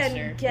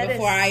Lancaster And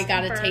before I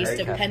got a Gettysburg. taste of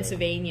Lancaster.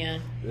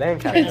 Pennsylvania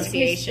Lancaster.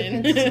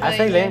 pronunciation. I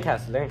say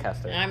Lancaster.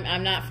 Lancaster.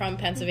 I'm not from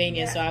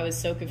Pennsylvania, so I was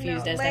so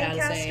confused as to how to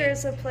Lancaster say it.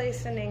 is a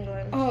place in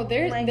England. Oh,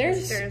 Lancaster there's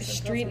is in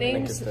street Pennsylvania.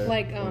 names Lancaster.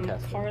 like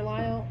Lancaster.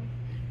 Carlisle.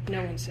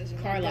 No one says it.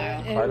 like Carlisle.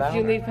 that. And Carlisle? if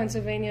you leave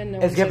Pennsylvania, no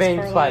one It's says giving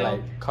Carlisle.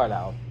 Twilight.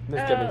 Carlisle.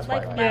 It's giving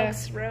Like Twilight.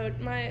 Laux Road.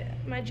 My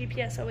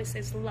GPS always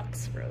says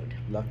Lux Road.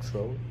 Lux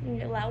Road.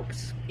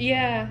 Laux.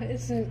 Yeah,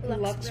 it's in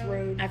Lux Lux Road.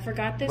 Road. I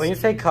forgot this. When you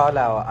say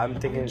Carlisle, I'm Our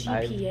thinking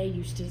GPA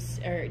used to,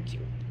 or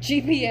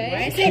GPA.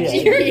 Why I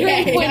say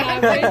Yeah. GPA? What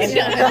average?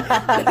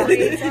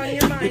 It's on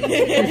your mind.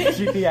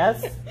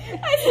 GPS.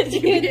 I said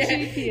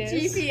GPS.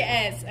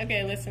 GPS.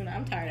 Okay, listen,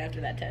 I'm tired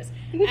after that test.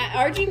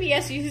 Our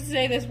GPS used to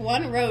say this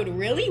one road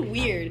really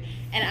weird,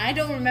 and I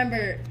don't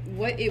remember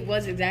what it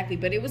was exactly,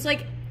 but it was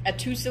like a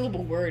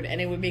 2-syllable word,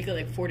 and it would make it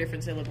like 4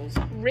 different syllables.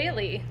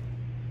 Really?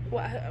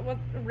 What?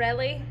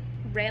 Really?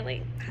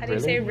 Really? How do you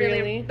Really? say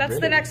really? Really? That's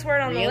Really? the next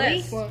word on Really? the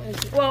list. What is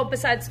it? Well,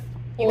 besides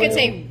You could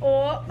say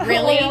or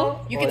really.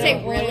 oil. You could Oil.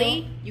 say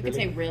really. You could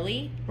Really? say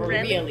really or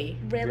Really? really.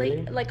 Really?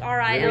 Really? Like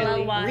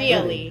RILLY.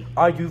 Really.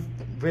 Are you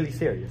really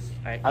serious?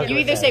 Alright, I was You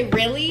gonna either say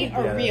really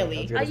or Yeah, really.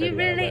 I was Are gonna say you the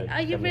really? other,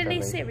 Are you but really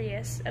definitely.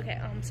 serious? Okay,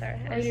 I'm sorry.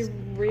 Are you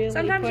really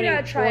Sometimes you putting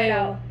gotta try it oil?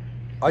 out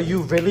Are you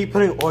really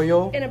putting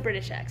oil? in a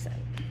British accent.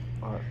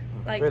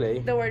 Like really?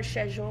 the word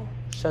schedule.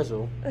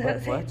 Schedule.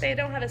 What? They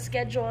don't have a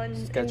schedule in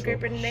Schedule. Great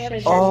Britain. They have a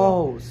schedule.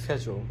 Oh,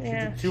 schedule.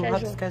 Yeah, Do you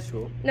have the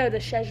schedule. schedule? No,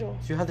 the schedule.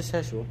 Do you have the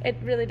schedule? It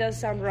really does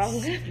sound wrong.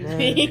 No,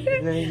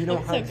 you don't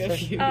I'm have so the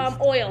schedule.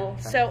 confused. Oil.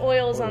 So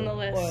oil's on the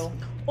list. Oil.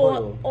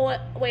 Oil.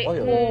 Wait.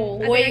 Oil.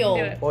 I think I can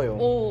do it. Oil.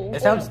 Oil.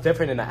 It sounds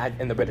different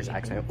in the British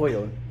accent.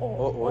 Oil.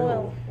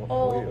 Oil.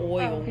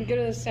 Oil. You go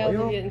to the south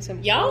Oil? and get in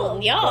some Y'all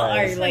oil.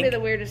 are This might be like the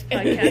weirdest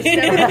podcast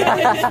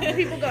ever.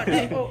 People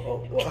going,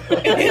 oh.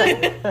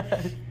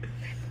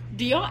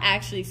 Do y'all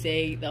actually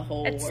say the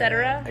whole word?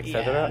 Etc.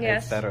 Etc.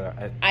 Yes.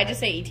 Etc. I just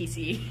say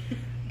etc.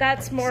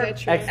 That's more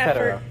Etc.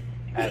 effort.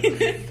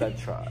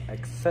 Etc.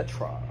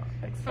 Etc.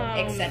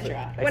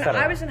 Etc. When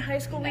I was in high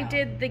school, we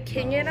did The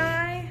King and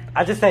I.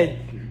 I just say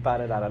ba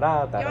da da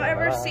da da. Y'all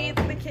ever see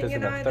The King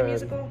and I, the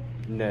musical?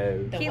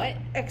 No. The what?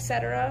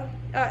 Etc.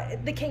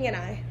 The King and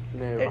I.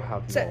 No, I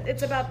have So not.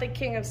 it's about the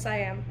king of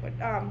Siam,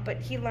 but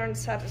he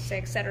learns how to say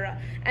etc.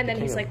 And then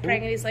king he's of like who?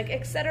 praying, and he's like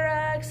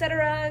etc.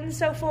 etc. and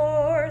so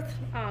forth.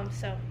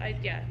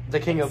 The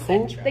king of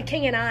who? The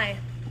King and I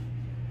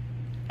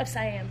of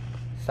Siam.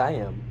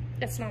 Siam.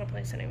 It's not a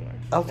place anymore.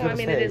 I was Well, I gonna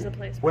mean, say, it is a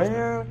place. but it's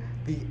Where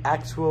the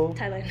actual not.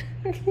 Thailand.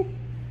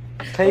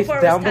 place Before it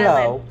was down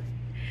below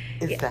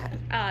is Yeah.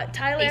 that?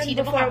 Thailand AT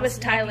before it was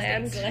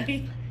Bahamas, Thailand.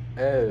 You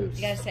Oh,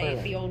 gotta say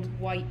it the old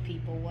white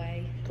people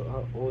way.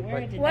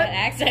 Where did What? that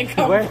accent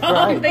come Where- from?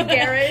 right. The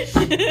garage.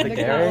 the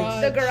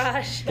garage. The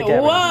garage. The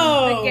garage.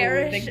 Whoa! The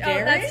garage. The Oh,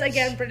 that's garage?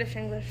 again British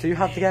English. Do you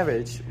have the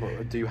garage?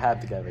 Or do you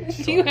have the garage?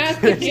 Do you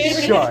have the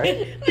garage? Sure.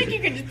 Like you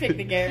could just pick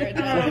the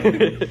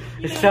garage.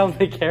 It sounds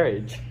like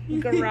carriage.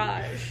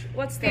 Garage.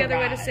 What's the other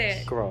way to say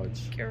it?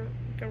 Garage.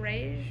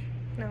 Garage?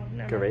 No.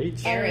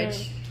 Garage?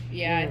 Garage.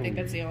 Yeah, I think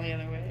that's the only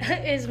other way.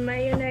 Is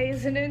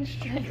mayonnaise an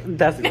instrument?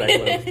 That's exactly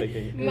what I was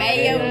thinking.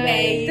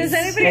 Mayonnaise. Does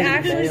anybody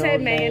actually say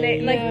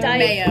mayonnaise? Like Yeah.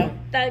 Mayo.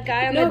 that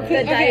guy on No, the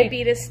okay.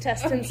 diabetes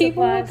testing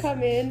People will supplies?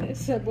 come in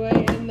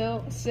Subway and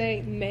they'll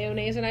say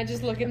mayonnaise, and I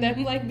just look at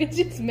them like, bitch,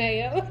 it's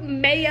mayo.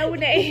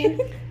 Mayonnaise.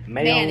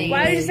 Mayonnaise.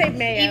 Why did you say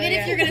mayo? Even if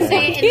Yeah. you're gonna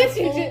say it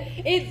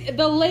in the full,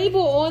 The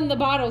label on the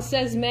bottle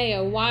says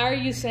mayo. Why are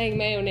you saying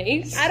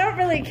mayonnaise? I don't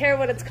really care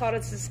what it's called.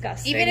 It's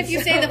disgusting. even if you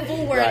so- say the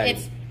full word, Right.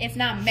 it's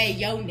not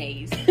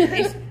mayonnaise.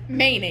 It's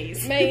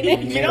mayonnaise.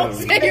 Mayonnaise. You don't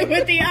say it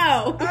with the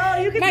O.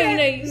 Oh, you can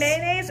Mayonnaise. say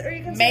mayonnaise, or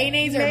you can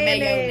Mayonnaise say or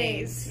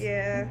mayonnaise?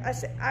 Yeah, I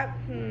say I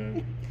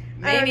don't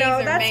Mayonnaise know.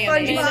 or That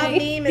mayonnaise? SpongeBob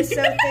meme is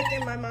so thick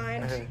in my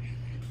mind.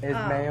 Is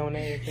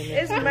mayonnaise in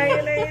it? Is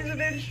mayonnaise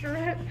an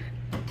instrument?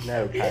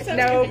 No, Patrick.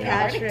 No, Giving me a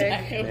heart Patrick.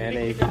 attack.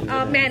 Mayonnaise. is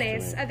an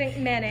Mayonnaise. instrument. I think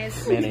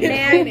mayonnaise. Mayonnaise.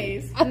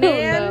 Mayonnaise. I don't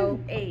know.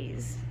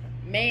 Mayonnaise.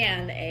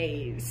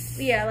 Mayonnaise.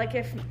 Yeah, like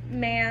if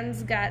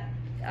man's got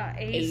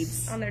AIDS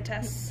AIDS. on their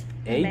tests.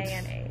 AIDS?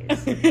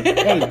 Mayonnaise.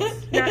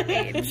 AIDS. Not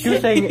AIDS. She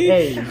was saying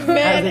AIDS, as in the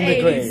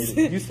Mayonnaise.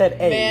 grade. You said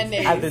AIDS,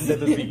 Mayonnaise. as in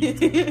the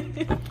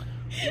disease.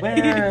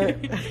 Where?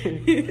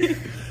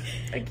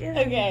 Again.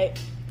 Okay.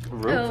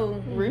 Root.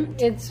 Oh.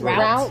 Route. It's Route.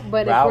 route,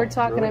 but Route, if we're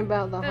talking route.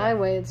 about the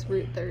highway, it's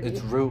Route 30.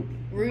 It's root.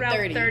 Route Route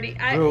 30.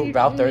 30.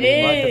 Route 30.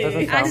 Hey. What? That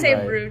doesn't I sound say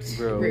right. route.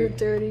 Route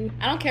 30.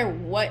 I don't care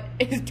what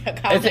is the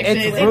It's, context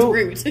is. it's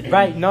It's route.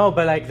 Right, no,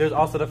 but like there's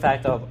also the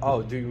fact of,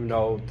 oh, do you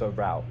know the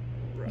route?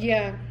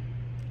 Yeah.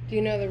 Do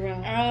you know the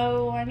route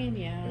Oh, I mean,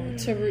 yeah.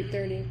 to Route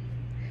 30?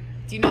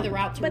 Do you know the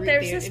route to But Route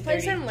there's 30? this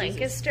place in 30?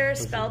 Lancaster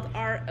spelled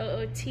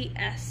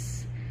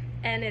Roots,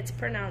 and it's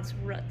pronounced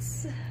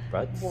Roots.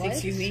 Ruts? What?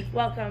 Excuse me.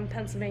 Welcome,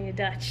 Pennsylvania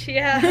Dutch.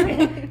 Yeah,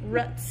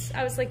 Roots.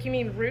 I was like, you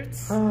mean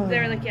roots? They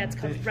were like, yeah, it's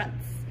called Roots.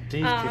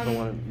 These people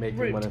want to make me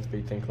root. want to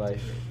rethink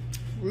life.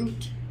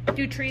 Route. Do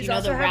Do trees you know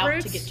also the have route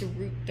roots? to get to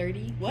Route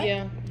 30? What?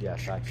 Yeah.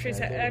 Yes, actually.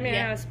 Trees I ha- do. I mean,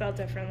 Yeah. I was spelled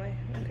differently.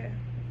 Okay.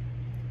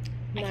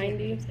 I can't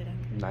 90. say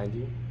that.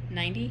 90?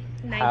 90?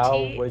 90.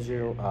 How would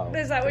you? Oh,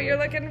 Is that what you're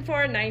looking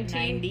for? 90?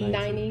 90.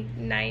 90.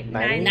 90.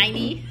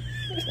 90?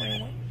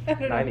 I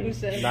don't know 90. who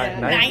said Ni- that.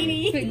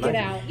 90? Get 90.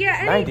 out. Yeah,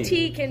 any 90.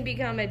 T can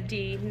become a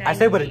D. 90. I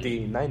say with a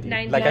D, 90.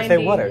 90. Like I say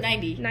 90. water.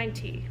 90.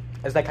 90.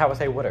 It's like how I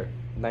say water.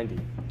 90.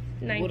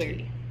 90.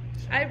 Woodard.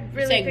 I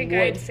really say think wood.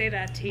 I'd say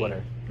that T.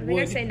 Water. I think I'd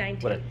Wood. say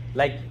 90. Water.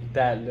 Like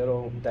that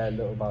little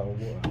bottle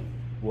of water.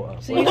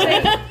 Water. So you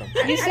say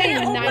you A say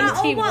little bottle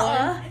of 91.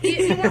 water.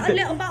 You want a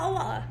little bottle of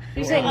water?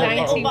 You say A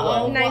little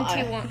bottle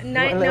 91. of water.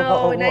 91. A little No,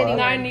 bottle of 91.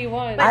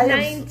 91. But I am,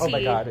 90. oh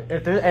my god.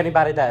 If there's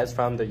anybody that is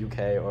from the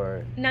UK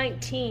or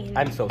 19.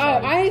 I'm so Oh,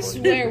 sorry. I for you.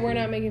 swear we're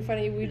not making fun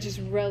of you. We just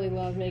really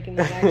love making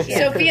that accent.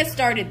 Sophia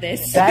started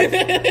this.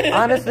 That's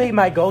honestly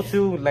my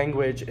go-to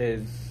language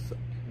is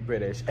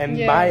British, and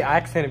Yeah. my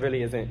accent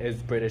really is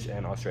British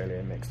and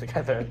Australian mixed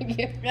together.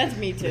 Yeah. That's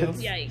me too.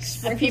 Yikes.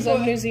 Sprinkles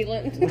of New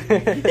Zealand.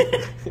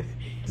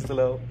 Just a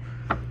little.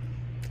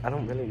 I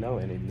don't really know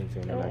any New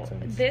Zealand Oh,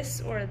 accents.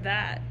 this or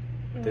that.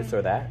 This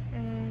or that.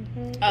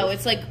 Oh,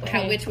 it's like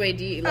how? Which way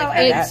do you like? Oh, how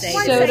and, you that- say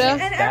one it? soda.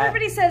 second, and That-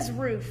 everybody says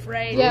roof,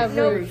 right? Yeah,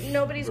 No, roof.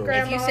 Nobody's Roof.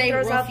 grandma If you say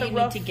throws roof, out the you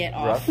roof. need to get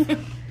Rough. off.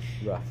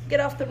 Rough. Get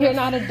off the roof. You're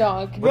not a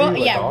dog. What are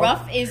you, a Yeah, dog?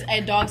 rough is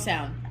a dog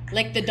sound.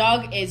 Like the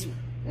dog is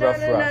No, Rough,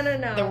 no, rough. no,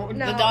 no, no. the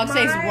no. dog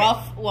says My-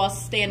 rough while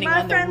standing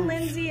My on the friend roof.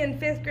 Lindsay in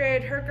 5th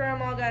grade, her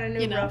grandma got a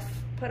new You know. roof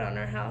put on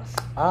her house.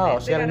 Oh,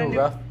 They she got a got new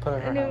rough put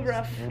in her A new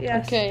house. roof, Mm.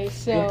 yes. Okay,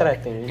 so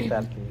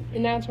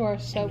Interesting. now to our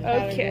sub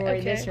Okay, category.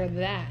 okay. This or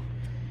that.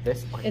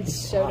 This It's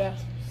soda.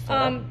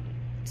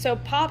 So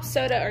pop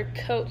soda or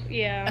Coke,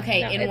 yeah.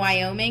 Okay, No, in it's-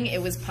 Wyoming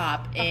it was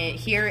pop.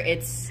 Here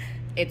it's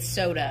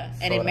soda,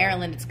 and in Soda.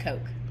 Maryland it's Coke.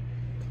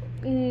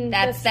 Mm,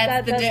 That's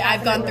that- the. that's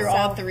I've gone happening through in the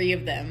all South. 3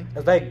 of them.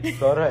 It's like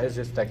soda is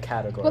just a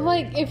category. But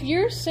like, if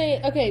you're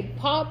saying okay,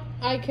 pop,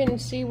 I can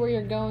see where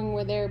you're going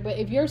with there. But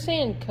if you're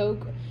saying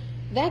Coke,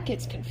 that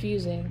gets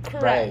confusing.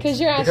 Right. Because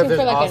you're asking Because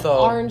for like there's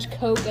also- an orange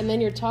Coke, and then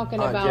you're talking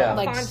about yeah.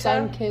 like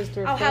Fanta. Sunkissed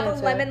or I'll have a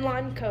Fanta. lemon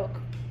lime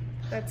Coke.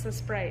 That's a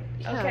Sprite.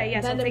 Yeah, Okay,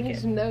 yes, that I'll take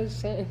makes it. no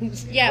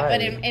sense. Yeah, but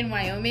Right. in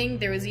Wyoming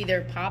there was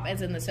either pop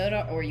as in the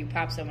soda, or you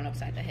pop someone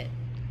upside the head.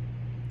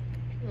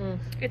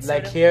 It's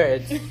Like soda. here,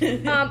 it's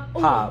Ooh.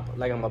 pop.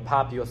 Like I'm gonna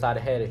pop you upside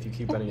the head if you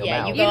keep running your Yeah,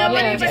 mouth. you You know go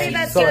up anybody and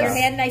that's get soda. your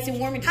hand nice and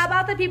warm and How just,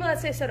 about the people that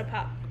say soda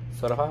pop?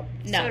 Soda pop?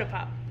 no. Soda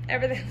pop.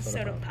 Everything's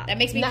soda pop. That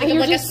makes me Now think of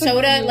you're like a just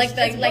soda, confused. like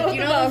It's like both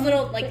you of know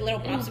those them. little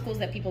popsicles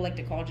that people like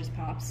to call just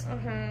pops.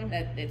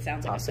 That it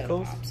sounds like a soda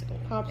Popsicles?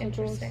 popsicle. Popsicles.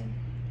 Interesting.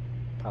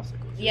 Popsicles.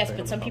 Yes, You're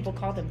but some talking people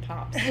about call them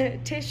pops.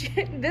 Tissue.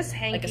 This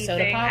hanky Like a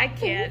soda thing. pop? I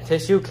can't.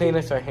 tissue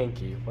cleaners or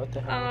hanky? What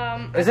the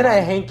hell? Isn't it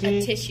a hanky?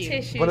 A tissue.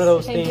 Tissues. One of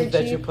those things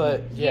that you Handkerchief?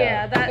 put.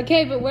 Yeah, that.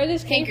 Okay, but where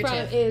this came from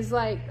Handkerchief. is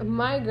like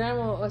my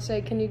grandma will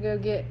say, "Can you go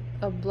get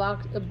a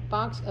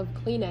box of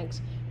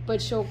Kleenex?"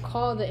 But she'll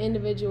call the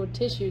individual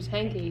tissues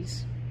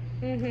hankies.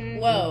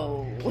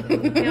 Whoa.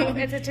 No,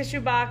 it's a tissue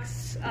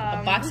box.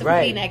 A box of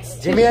Right.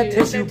 Kleenex. Give me a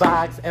Tissues. tissue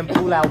box and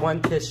pull out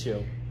one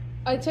tissue.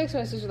 I text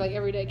my sister like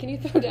every day. Can you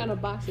throw down a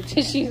box of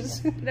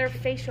tissues? They're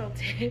facial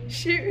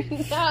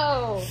tissues.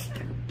 No.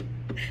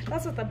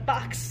 That's what the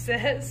box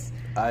says.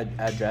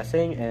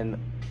 Addressing and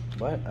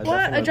what?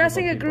 What?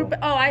 Addressing a group of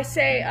group. people. Oh, I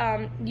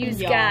say use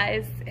Y'all.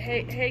 guys.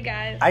 Hey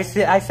guys.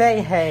 I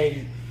say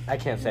hey. I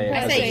can't say it.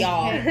 I say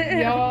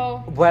y'all. Y'all.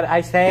 What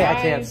I say, I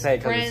Guys, can't say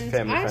because it's friends.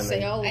 family I friendly.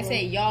 say all of I them.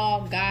 say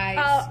y'all,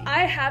 guys. I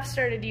have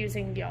started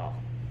using y'all.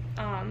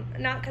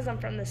 Not because I'm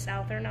from the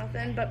South or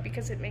nothing, but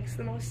because it makes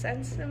the most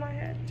sense in my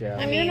head. Yeah.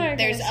 I You're mean, not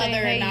there's gonna say,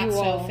 other "Hey, not you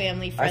so all."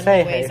 family I friendly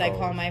say ways hey I ho.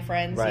 call my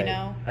friends, Right. you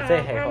know? I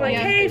say hey I'm ho. like,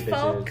 hey, bitches.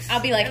 folks. I'll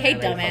be like, hey, Hey,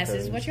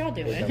 dumbasses, fuckers. what y'all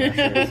doing? Hey,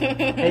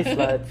 dumbasses. Hey,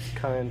 sluts,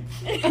 cunts.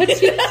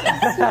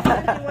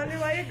 I wonder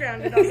why you're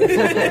grounded on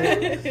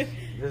this.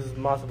 There's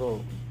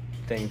multiple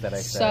things that I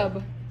say.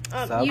 Sub.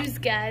 Sub? Use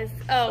guys.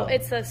 Oh, Sub.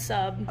 it's a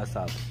sub. A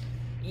sub.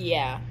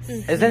 Yeah.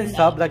 Isn't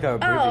sub like a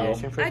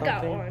abbreviation for I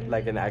got something? one.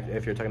 Like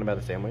if you're talking about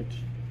a sandwich?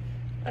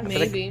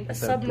 Maybe. A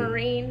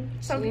submarine.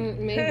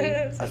 Something. Maybe.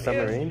 A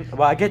submarine?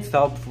 Well, I get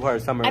sub for a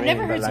submarine. I've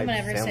never heard but, someone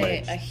like, ever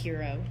sandwich. say a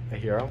hero. A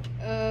hero?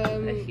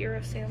 A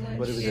hero sandwich.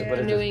 What is it? Yeah. What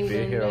is New it? Be a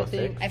England, hero I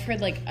think. 6? I've heard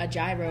like a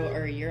gyro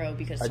or a euro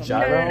because A some-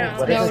 gyro? No.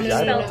 What No, is a no,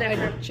 gyro? no, no. Spelled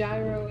different. A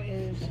gyro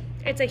is.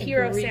 It's a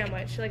hero Greek.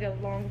 sandwich, like a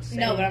long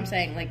sandwich. No, but I'm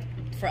saying like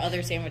for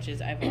other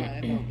sandwiches, I've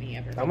only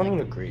ever. I'm heard, gonna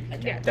like, agree. a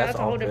gyro. Yeah, that's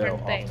a whole different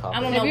real thing. off topic.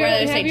 I don't Have know you,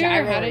 whether they have say you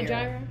ever gyro had or a euro.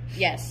 gyro?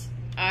 Yes,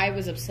 I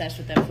was obsessed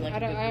with them for like I a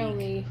don't. good I week.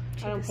 only.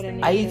 I don't put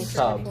any. I eat things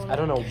subs. on. I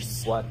don't know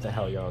what the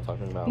hell y'all are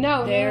talking about.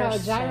 No, They're no.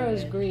 Gyro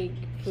is solid. Greek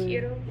food.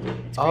 Keto.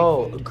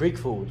 Oh, Greek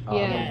food. Yeah.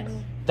 Yes.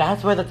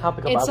 That's where the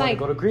topic about It's when like to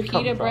go to Greek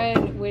comes pita from.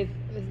 bread with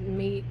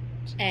meat.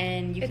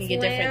 And you can It's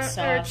get different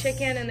lamb or sauce.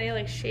 chicken, and they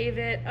like shave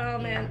it. Oh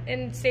man!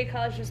 In State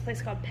College, there's a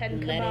place called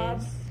Pen Kebab.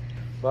 lettuce.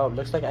 Well, it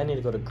looks like I need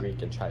to go to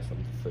Greek and try some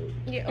food.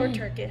 Yeah, or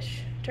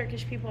Turkish.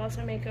 Turkish people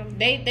also make them.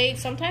 They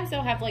sometimes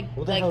they'll have like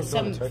Who the hell is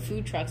some going to Turkey?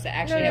 food trucks that No,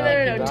 actually no, have no,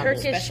 like no, no. people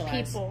Turkish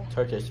specialized. people.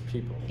 Turkish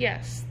people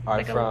Yes. are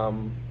like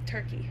from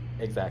Turkey.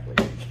 exactly.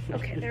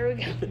 Okay, there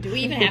we go. Do we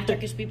even have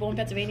Turkish people in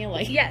Pennsylvania?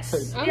 Like Yes.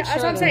 I'm Yeah, that's sure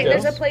what I'm there saying.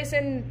 is. There's a place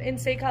in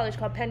State College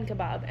called Pen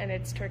Kebab, and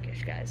it's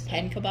Turkish guys.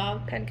 pen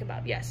kebab. Pen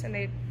Kebab, yes, and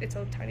it's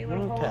a tiny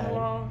little hole in Okay. the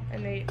wall,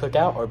 and they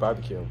Cookout or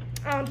barbecue?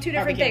 two different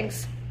Barbecue.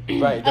 things.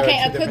 Right. there Okay,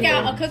 are a two different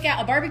cookout. things.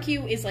 A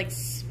barbecue is like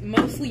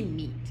mostly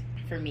meat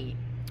for me.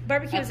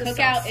 Barbecue A is a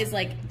cookout sauce. is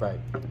like Right.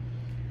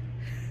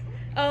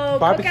 Oh,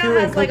 Barbecue cookout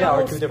and has like a cookout are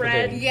whole two different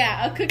spread. things.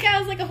 yeah, a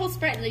cookout is like a whole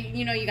spread. Like,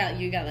 you know, you got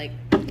like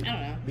I don't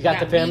know. We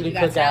got the family meat, you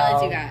got cookout.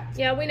 salads, you got.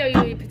 Yeah, we know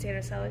you eat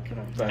potato salad. Come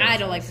on. Right. I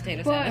don't like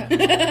potato But-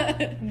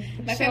 salad.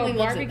 My So family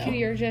loves barbecue, it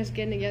you're just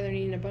getting together and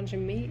eating a bunch of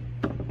meat.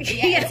 though.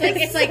 Yeah, Yeah.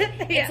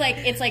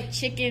 it's like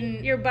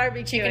chicken. You're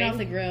barbecuing. chicken off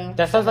the grill.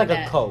 That sounds like a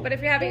that. Coke. But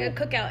if you're having a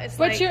cookout, it's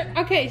But like you're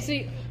okay. So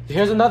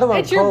Here's another one.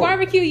 at your Coke.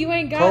 barbecue, you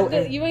ain't got Coke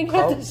the and- you ain't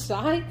got Coke. the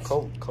sides.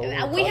 Coke.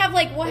 We'll have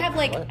like What?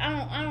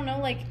 I don't know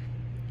like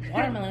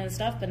watermelon and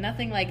stuff, but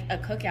nothing like a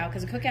cookout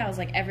because a cookout is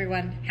like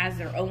everyone has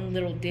their own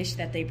little dish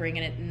that they bring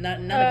in it.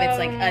 None of it's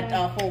like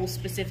a whole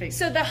specific.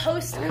 so the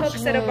host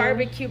cooks at a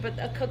barbecue, but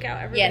a cookout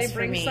everybody Yes, for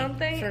brings me.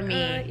 something. For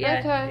me. Yeah,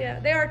 Okay. yeah,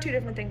 they are two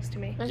different things to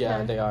me. Yeah,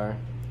 Okay. they are.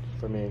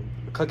 For me,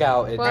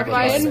 cookout. It's Well, if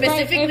I, Barbecue. invite,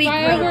 Specifically if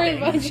I ever grilled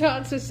invite things.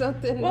 y'all to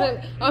something, Well-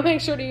 then I'll make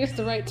sure to use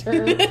the right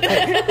term. you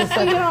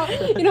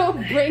know,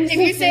 bring If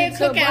you say a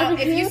something to cookout,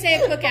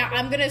 barbecue.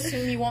 I'm gonna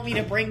assume you want me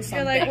to bring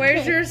something. You're like,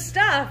 "Where's your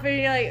stuff?" And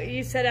you're like,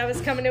 "You said I was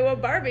coming to a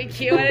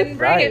barbecue. I didn't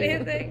bring Right.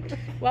 anything."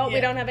 Well, we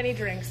Yeah. don't have any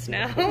drinks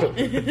now.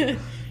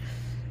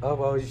 Oh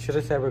well, you should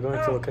have said we're going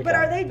to a cookout. But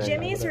are they Then I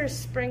Jimmy's would've- or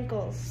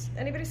sprinkles?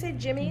 Anybody say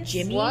Jimmy's?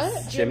 Jimmy's?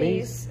 What?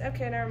 Jimmy's.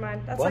 Okay, never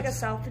mind. That's What? like a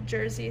South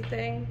Jersey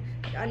thing.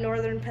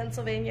 Northern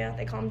Pennsylvania,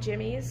 they call them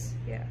Jimmy's.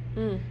 Yeah.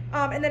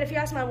 And then if you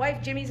ask my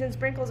wife, Jimmy's and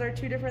sprinkles are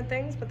two different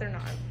things, but they're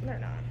not. They're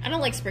not. I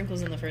don't like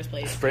sprinkles in the first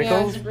place.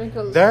 Sprinkles? Yeah,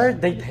 sprinkles.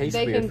 They taste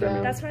They weird can for go. me.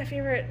 That's my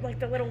favorite, like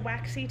the little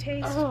waxy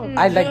taste. Oh.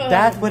 I like No,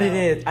 that's what it no.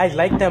 is. I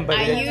like them, but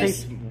I it used-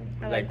 tastes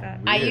I like like that.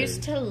 I weird.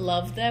 used to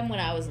love them when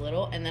I was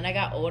little, and then I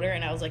got older,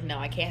 and I was like, no,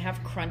 I can't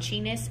have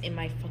crunchiness in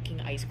my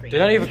fucking ice cream. They're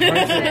not even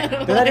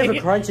crunchy. They're not even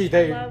Like-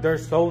 crunchy. love- They're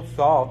so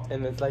soft,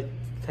 and it's like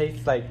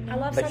tastes like I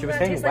love like she something was that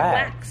saying tastes wax.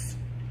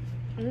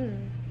 like wax.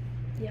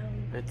 Yum.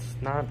 It's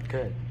not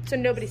good. So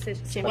nobody says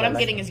So Jimmy's. what I I'm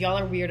like getting them. is y'all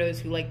are weirdos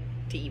who like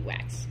to eat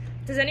wax.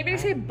 Does anybody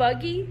say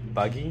buggy?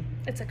 Buggy.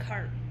 It's a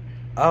cart.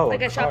 Oh,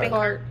 like a shopping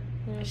Cart.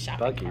 A shopping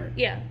Buggy. cart.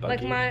 Yeah,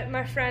 Buggy? like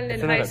my friend in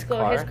Isn't high it a school,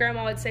 car? his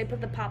grandma would say,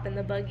 "Put the pop in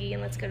the buggy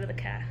and let's go to the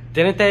cat."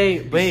 Didn't they?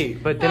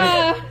 Wait, but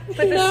didn't. But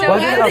the No.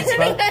 Wasn't soda, it a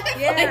bug?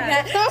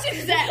 yeah.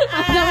 She's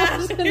that, I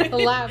was gonna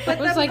laugh. I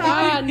was the like,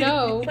 pop-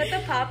 no. Put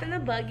the pop in the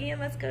buggy and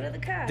let's go to the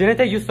cat. Didn't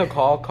they used to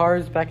call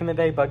cars back in the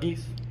day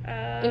buggies?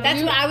 If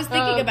That's what I was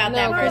thinking about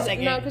that for a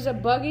second. No, because a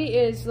buggy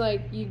is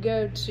like you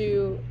go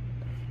to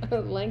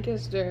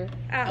Lancaster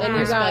and you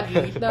Horse got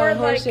buggy. the Or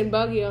horse like- and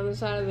buggy on the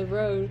side of the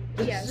road.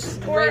 Yes,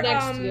 right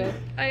next to you.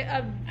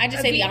 I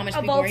just say the Amish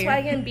a people are here.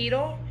 Volkswagen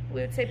Beetle.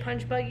 We would say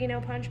punch buggy,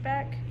 no punch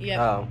back. Yep.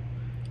 Oh.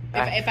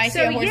 If I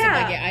see a horse and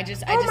buggy, I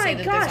just oh say my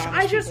that gosh, there's Amish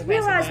I just people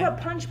passing realized by.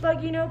 what punch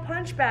buggy, no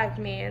punch back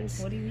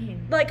means. What do you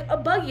mean? Like a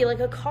buggy, like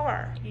a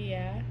car.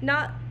 Yeah.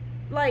 Not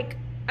like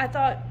I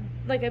thought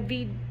like a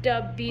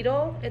V-dub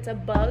beetle. It's a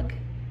bug.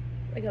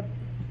 Like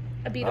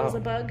a beetle's Oh.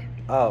 a bug.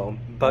 Oh,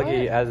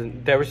 buggy What? as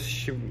in they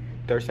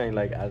were saying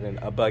like as in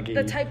a buggy.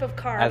 The type of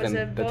car as was in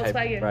a the type-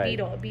 Volkswagen right.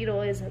 Beetle. A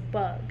beetle is a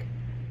bug.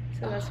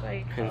 So that's why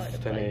you call Hence it a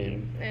the buggy.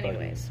 name buggy.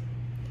 Anyways.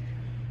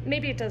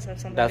 Maybe it does have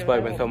something That's to do why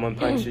with when the someone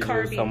whole punches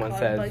car you, being someone called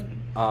says,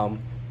 bug.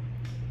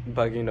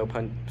 buggy no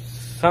punch,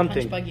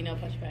 something Punch buggy, no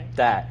punch back.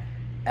 that,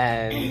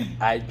 and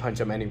I punch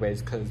them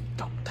anyways because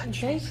don't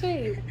touch They me.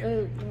 say,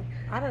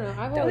 I don't know.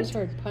 I've always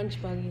heard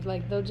punch buggy.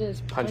 Like they'll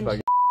just Punch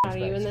buggy. out of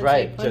you and then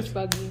Right, say punch just-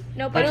 buggy.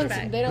 No They punch don't.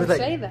 back. They don't It's like-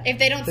 say that. If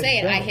they don't say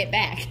it, I don't. hit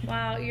back.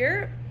 Wow,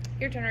 your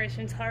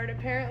generation's hard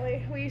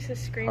apparently. We used to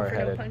scream for no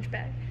Hard-headed. punch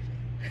back.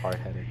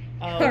 Hard-headed.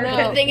 Oh,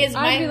 No, the thing is,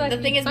 I'd be my like, the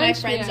thing you is, my punch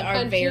me, friends I are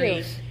punch very.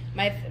 you.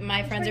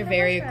 My friends are like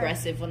very punch back.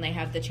 aggressive when they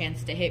have the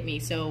chance to hit me.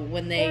 So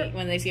when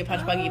they see a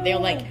punch buggy, they're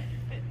like,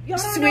 Y'all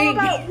don't swing. know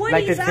about woodies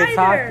Like the TikTok,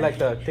 either. like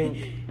the think.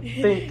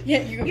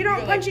 yeah, You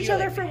don't punch each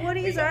other for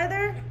woodies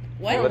either?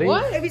 What? Woody?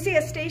 What? If you see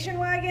a station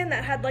wagon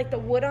that had like the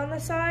wood on the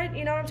side,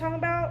 you know what I'm talking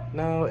about?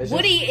 No, it's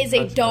Woody just is a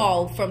punch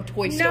doll from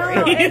Toy No,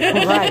 Story.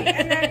 and, Right.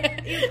 and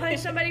then you punch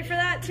somebody for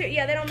that too.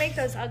 Yeah, they don't make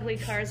those ugly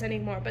cars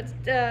anymore. But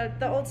the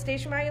old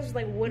station wagons with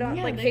like wood on,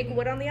 Yeah, like they- fake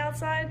wood on the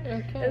outside.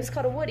 Okay. It was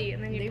called a woody,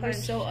 and then you They were punch.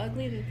 so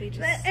ugly that they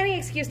just Any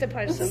excuse to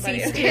punch somebody.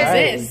 ceased to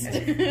Right. exist.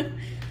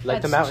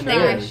 like the That's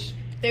Mountaineers. trash.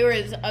 They were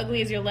as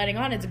ugly as you're letting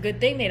on. It's a good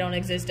thing they don't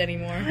exist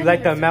anymore.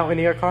 Like the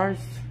Mountaineer cars.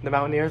 The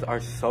Mountaineers are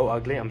so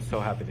ugly. I'm so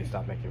happy they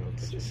stopped making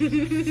those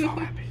bitches. So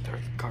happy. Their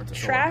cars are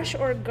so Trash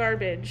ugly. or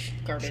garbage?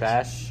 Garbage.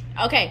 Trash.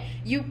 Okay,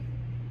 you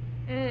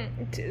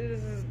This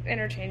is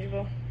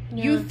interchangeable.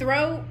 you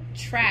throw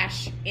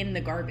trash in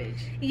the garbage.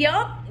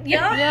 Yup.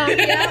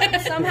 Yeah.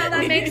 Somehow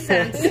that makes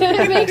sense.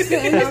 That makes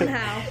sense.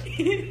 Somehow.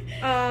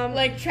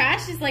 Like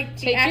trash is like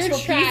the Take your actual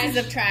trash,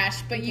 pieces of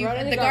trash, but throw it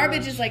in the the garbage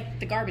garbage. is like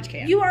the garbage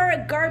can. You are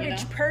a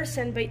garbage You know?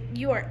 person, but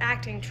you are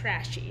acting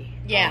trashy.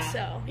 yeah.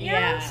 Also.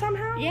 Yeah.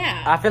 Somehow.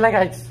 Yeah. I feel like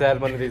I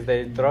said one of these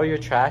days, throw your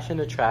trash in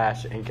the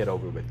trash and get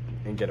over with.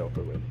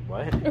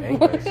 What?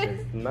 English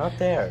is not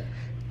there.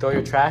 Throw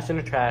your trash in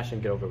the trash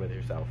and get over with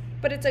yourself.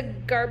 But it's a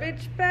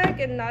garbage bag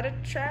and not a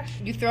trash.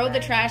 You throw the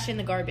trash in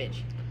the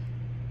garbage.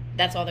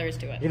 That's all there is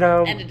to it. You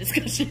know, End of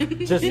discussion.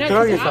 just You know,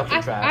 throw 'cause yourself I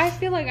in trash. I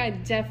feel like I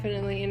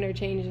definitely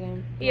interchange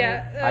them.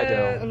 Yeah.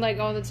 I do. Like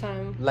all the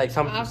time. Like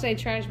some I'll say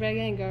trash bag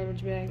and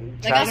garbage bag.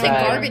 like I'll say trash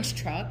bag. garbage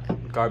truck.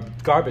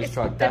 Garbage It's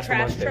truck. the That's the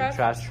one trash thing. truck?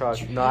 Trash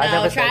truck. No, No, I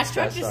never trash said truck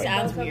trash just truck.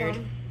 sounds Both of weird.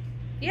 them.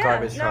 Yeah.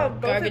 Garbage no, truck.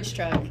 both Garbage of,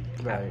 truck.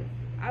 Right.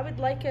 I would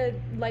like a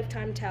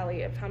lifetime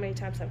tally of how many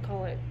times I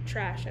call it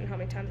trash and how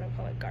many times I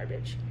call it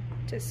garbage,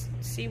 to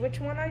see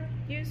which one I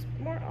use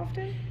more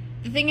often.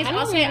 The thing is, I I'll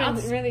don't say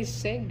even really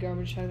say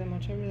garbage truck that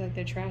much. I mean, like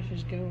the trash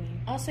is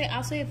going. I'll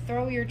say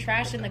throw your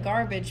trash in the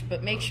garbage,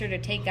 but make sure to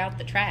take out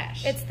the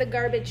trash. It's the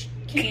garbage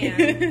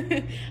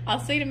can. I'll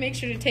say to make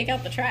sure to take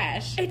out the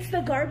trash. It's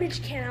the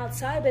garbage can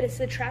outside, but it's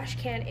the trash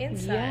can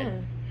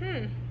inside.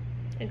 Yeah.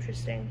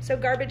 Interesting. So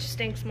garbage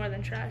stinks more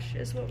than trash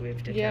is what we've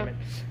Yeah. determined.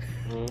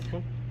 Mm-hmm.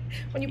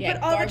 When you Yeah,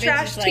 put all the garbage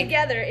trash is like-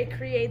 together, it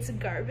creates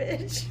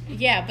garbage.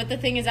 Yeah, but the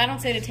thing is, I don't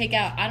say to take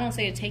out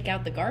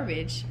the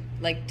garbage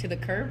like to the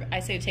curb. I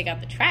say to take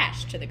out the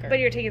trash to the curb. But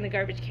you're taking the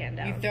garbage can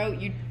down. You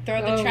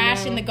throw the Oh,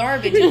 trash no. in the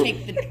garbage and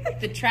take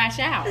the trash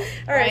out.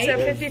 All right, so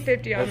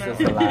 50-50 on That's that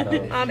just a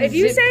one. lot of. If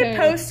you Zip say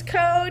code.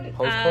 postcode,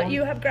 Postcode?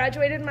 you have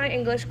graduated my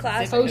English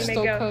class. Zip and you may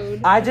Postal go-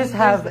 code. I Zip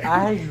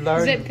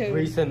learned code.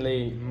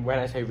 recently, when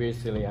I say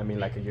recently, I mean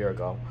like a year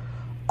ago,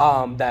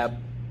 that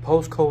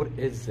postcode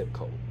is zip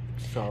code.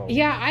 So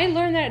Yeah, I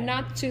learned that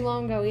not too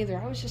long ago either.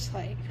 I was just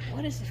like,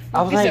 what is it?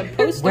 I was Is like, it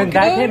postal when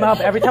that code? came up,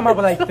 every time I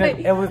was like,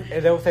 Like, they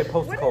would say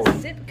postal What code.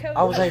 is zip code?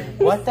 I was like,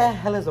 what the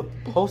hell is a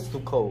postal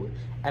code?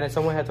 And then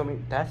someone had told me,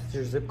 that's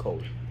your zip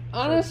code.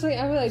 Honestly,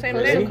 I feel like Same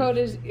postal thing. code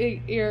is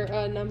your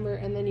number,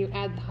 and then you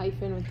add the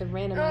hyphen with the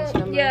random ass Oh,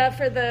 number. yeah,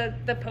 for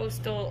the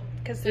postal,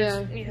 because Yeah,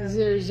 there's, you know, 'cause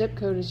your zip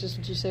code is just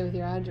what you say with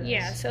your address.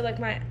 yeah, so like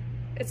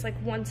it's like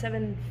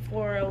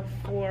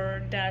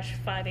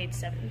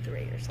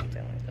 17404-5873 or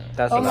something like that.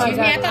 That's Oh what my I Excuse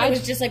me, I God. thought it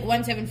was just like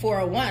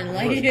 17401.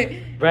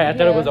 Like Right, I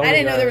thought it was Yeah. only I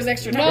didn't know there was that.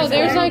 extra No, numbers.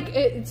 there's there. like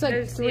it's like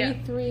There's- yeah.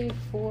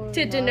 334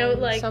 To denote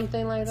like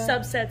something like that.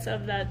 subsets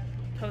of that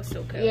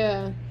postal code.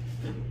 Yeah.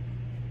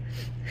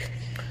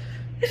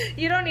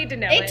 You don't need to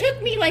know It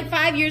took me like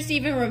 5 years to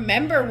even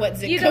remember what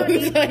zip You code don't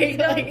was need, like. you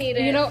don't need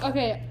it. You know,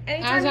 okay,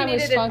 Anytime as you I was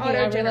needed it, talking, I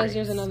realized auto-generates.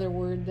 there's another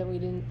word that we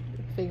didn't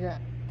figure out.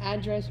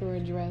 Address or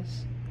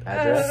address?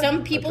 Address?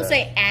 Some people Address.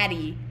 say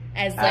Addy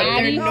as like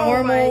Addy? their Oh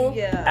normal. my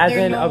God. As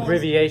their an normal-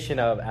 abbreviation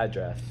of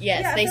address.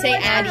 Yes, Yeah, they they're say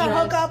like trying Addy to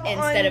hook up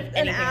instead on of an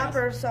anything app else.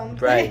 or something.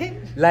 Right.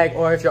 Like,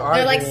 or if you're They're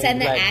arguing, like,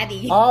 send the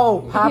Addy.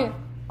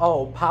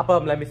 Pop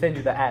up, let me send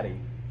you the Addy.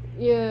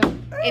 Yeah.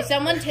 If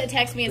someone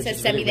texts me and Which says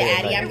is send me really the weird,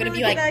 Addy, like- I'm gonna be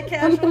Really like,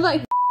 that I'm casual?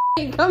 like,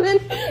 coming.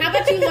 how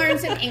about you learn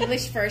some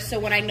English first, so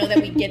when I know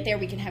that we get there,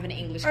 we can have an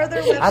English Are there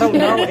conversation. I don't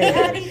know weapons at the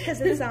English. Addy?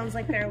 Because it sounds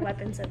like there are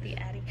weapons at the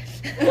Addy.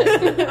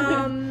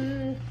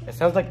 It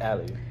sounds like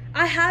Allie.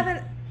 I have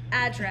an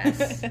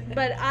address,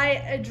 but I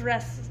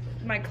address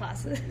my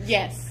classes.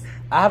 Yes.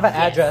 I have an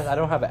Yes. address. I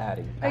don't have an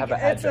Addy. I have an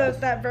It's address.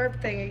 that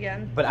verb thing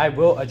again. But I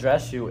will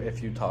address you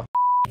if you talk.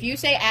 If you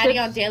say Addy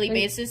on a daily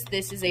basis,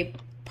 this is a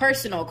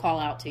personal call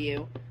out to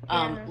you.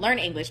 Yeah. Learn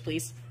English,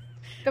 please.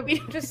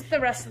 Just the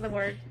rest of the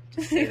word.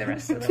 Just say the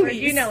rest of the word.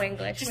 You know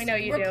English. Just we know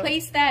you do.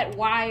 replace that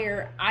Y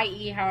or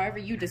IE, however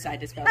you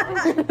decide to spell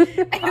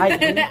it.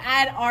 And then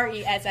add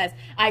RESS.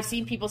 I've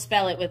seen people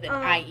spell it with an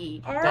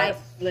IE.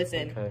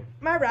 Listen. Okay.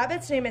 My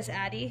rabbit's name is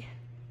Addie.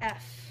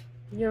 F.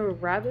 You're a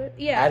rabbit?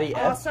 Yeah. Addie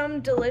F?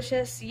 Awesome,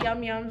 delicious,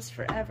 yum yums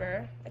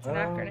forever. It's an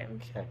acronym.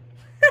 Okay.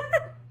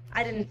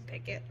 I didn't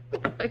pick it.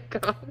 Oh my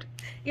god.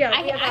 Yeah,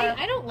 I- we have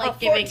I don't a like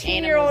giving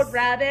 14-year-old animals-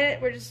 rabbit.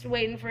 We're just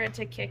waiting for it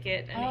to kick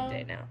it any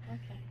day now. Okay.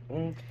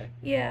 Okay.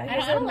 Yeah, I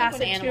he's don't a like massive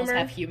when animals tumor.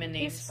 have human He's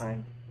names.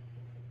 fine.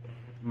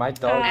 My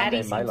dog Addie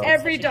is named Milo.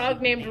 Every Such a dog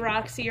cute named name.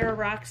 Roxy or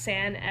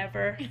Roxanne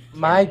ever.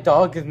 My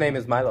dog's name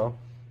is Milo.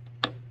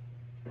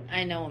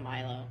 I know a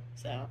Milo,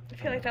 so I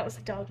feel like that was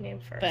a dog name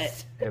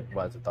first. but It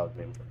was a dog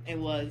name first. it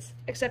was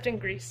Except in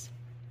Greece.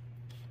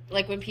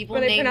 like when people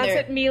Where they name pronounce their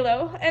it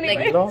Milo.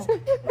 Anyway. Milo?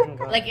 Oh,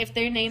 God. like if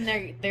they name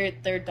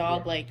their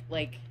dog like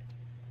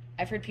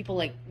I've heard people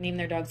like name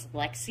their dogs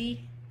Lexi.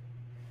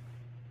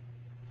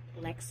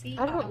 Lexi.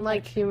 I don't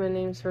like human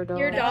names for dogs.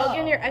 Your dog No.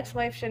 and your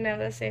ex-wife shouldn't have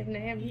the same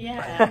name.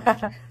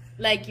 Yeah.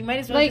 Like you might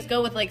as well Like- just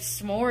go with like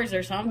s'mores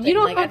or something. You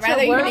don't like, have I'd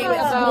rather to you worry name it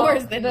about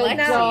s'mores than the Lexi.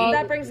 Now dog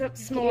that brings up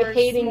s'mores.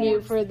 hating you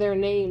s'mores. for their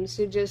names.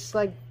 You just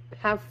like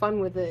have fun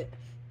with it.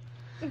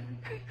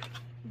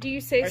 Do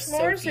you say Or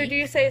s'mores Sophie. or do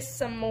you say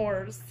some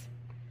mores?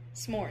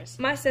 S'mores.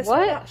 My sister,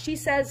 What? she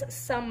says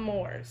some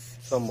mores.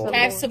 Some more. Can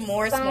I have some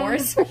more Some-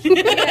 s'mores?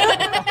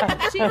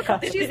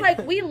 She's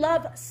like, we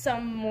love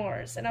some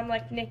mores, and I'm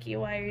like, Nikki,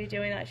 why are you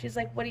doing that? She's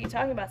like, what are you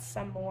talking about,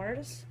 some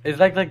mores? It's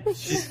like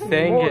she's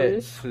saying it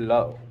Mores.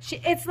 slow.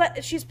 It's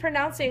like she's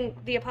pronouncing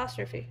the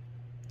apostrophe.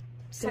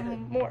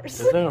 Some mores.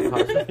 Is there an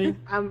apostrophe?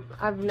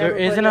 I've never. There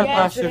is put an it-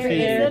 Yes, there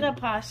apostrophe. is an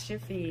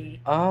apostrophe.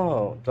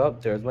 Oh,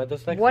 there's my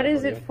dyslexia. What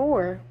is for it you.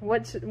 for?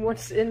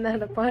 What's in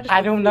that apostrophe?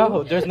 I don't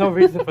know. There's no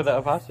reason for the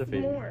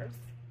apostrophe. S'mores.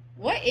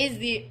 What is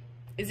the?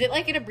 Is it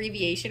like an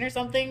abbreviation or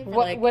something? For,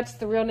 What like, What's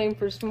the real name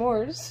for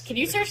s'mores? can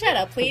you search that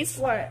up, please?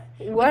 What?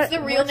 What's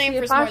the real name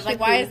for s'mores? Like,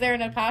 why apostrophe? is there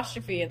an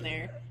apostrophe in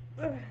there?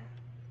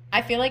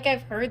 I feel like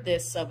I've heard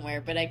this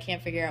somewhere, but I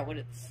can't figure out what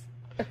it's.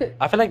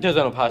 I feel like there's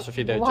an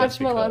apostrophe there Watch just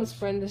because. Millan's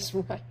friend is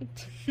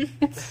right.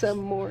 Some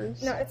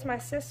mores. No, it's my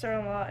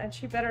sister-in-law, and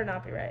she better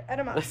not be right. I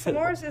don't know.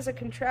 S'mores is a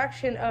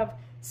contraction of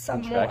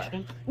some more.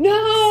 Contraction?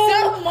 No.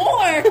 Some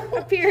more.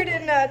 Appeared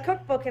in a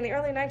cookbook in the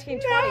early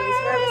 1920s,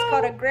 where it was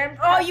called a graham Oh,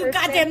 cracker. you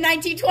goddamn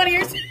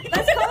 1920ers!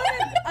 Let's call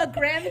it a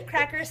graham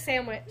cracker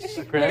sandwich.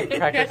 Graham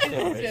cracker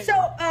sandwich. So,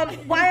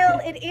 while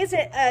it is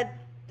a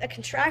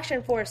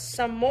contraction for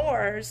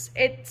s'mores,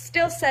 it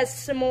still says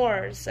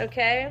s'mores,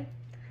 okay?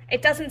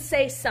 It doesn't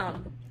say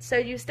some, so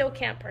you still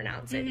can't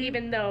pronounce it,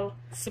 even though,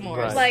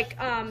 S'mores. Right.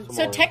 like,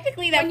 So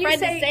technically, that When you friend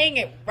say- is saying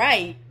it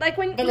right, like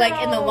when, but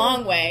like in the no,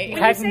 long way.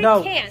 When you say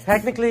No, can't.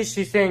 technically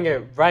she's saying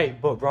it right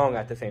but wrong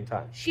at the same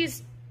time.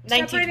 She's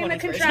separating the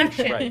 1920s version.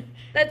 contraction. Right.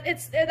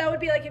 That would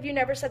be like if you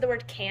never said the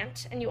word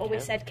can't and you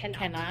always Can't. said cannot.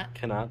 Cannot.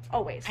 Cannot.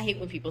 Always. I hate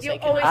when people You say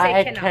always cannot. say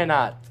I cannot.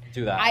 cannot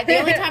do that. The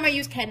only time I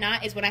use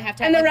cannot is when I have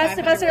to. And the have, like, rest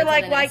of us 500 are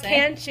like, words in why an essay.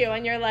 can't you?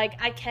 And you're like,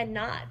 I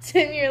cannot.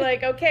 And you're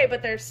like, okay,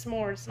 but there's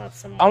s'mores, not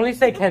some. I only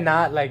say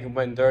cannot like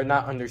when they're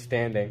not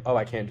understanding. Oh,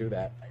 I can't do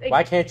that.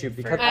 Why can't you?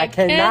 Because I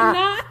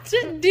cannot.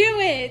 do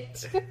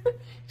it.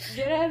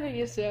 Get out of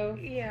yourself.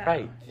 Yeah.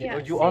 Right. Yeah,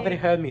 you already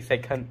heard me say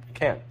can't.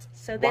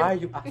 So Why are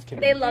you asking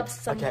me? They love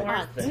some Okay.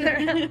 more.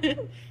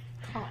 Can't.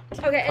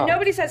 Okay, and Can't.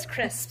 nobody says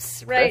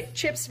crisps, right? Crisps.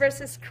 Chips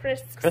versus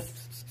crisps.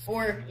 Crisps.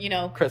 Or you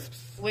know,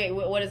 Crisps. wait,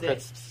 what is it?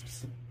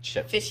 Crisps.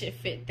 Chips. Fish and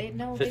fit. They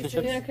know Fish they and say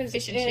chips? Yeah, because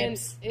fish and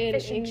chips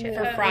Fish and chips.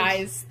 for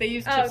fries. They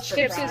use Oh, chips for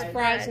Chips fries. is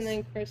fries and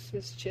then crisps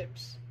is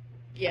chips.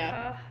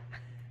 Yeah.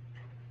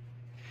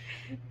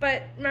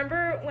 But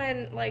remember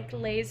when like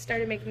Lay's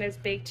started making those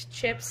baked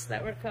chips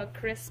that were called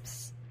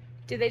crisps?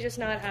 Do they just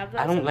not have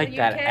those? I don't in like the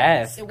that UK?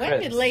 S. So when did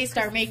Crisps. Lay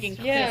start making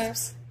Yeah.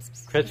 crisps?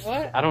 Crisps.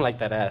 What? I don't like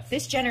that S.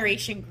 This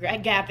generation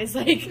gap is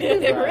like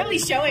they're really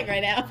showing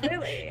right now.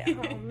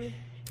 Really?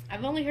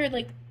 I've only heard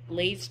like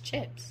Lay's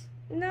chips.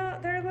 No,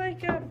 they're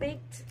like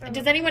baked.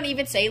 Does anyone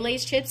even say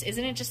Lay's chips?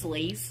 Isn't it just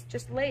Lay's?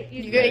 Just late.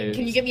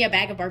 Can you give me a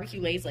bag of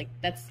barbecue Lay's? Like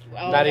that's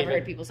I've Not never even.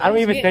 heard people say. I don't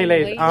even say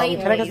Lay's. Lay's.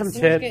 Can I get some Who's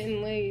chips?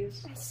 getting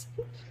Lay's?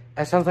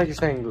 It sounds like you're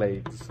saying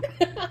Lay's.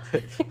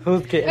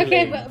 Who's getting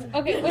Okay, Lay's?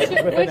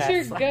 but what's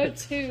your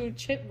go-to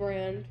chip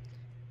brand?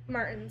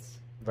 Martin's.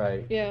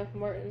 Right. Yeah,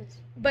 Martin's.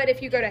 But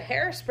if you go to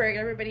Harrisburg,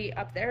 everybody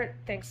up there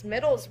thinks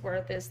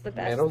Middlesworth is the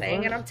best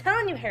thing. And I'm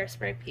telling you,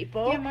 Harrisburg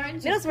people, Yeah,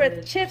 Martin's is Middlesworth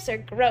good. chips are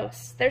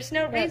gross. There's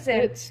no reason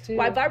it's too.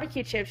 why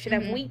barbecue chips should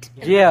have wheat.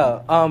 in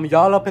Yeah.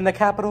 Y'all up in the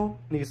capital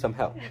need some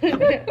help.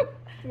 them.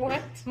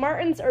 What?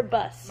 Martin's or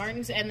bust.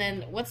 Martin's, and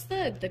then what's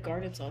the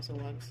garden salsa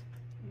ones?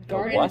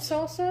 Garden What?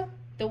 salsa?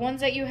 The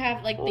ones that you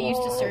have like they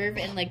used to serve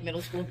in like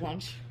middle school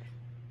lunch.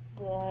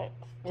 What?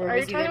 Or Are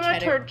you was it talking a about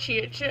cheddar?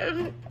 tortilla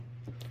chip?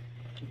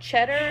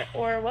 Cheddar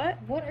or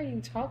what? What are you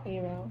talking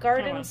about?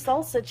 Garden Hold on.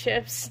 salsa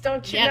chips.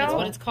 Don't you Yeah, know? that's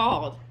what it's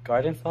called.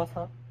 Garden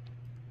salsa.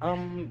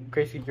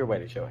 Gracie, you're way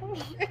to show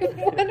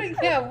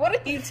it. What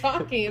are you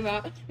talking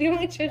about? The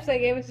only chips they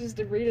gave us is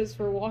Doritos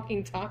for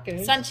walking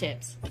tacos. Sun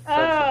chips.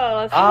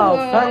 Oh, Oh,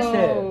 sun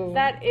chips.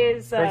 that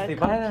is Gracie,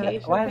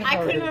 why the I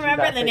hell couldn't did you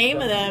remember not the say name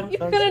of sun them. You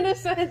chips? couldn't have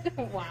said,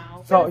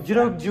 wow. So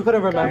you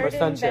couldn't remember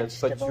sun Garden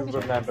chips, but you vegetable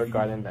remember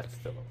garden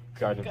vegetable.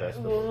 Garden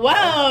vegetable.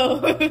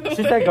 Whoa.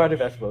 She said garden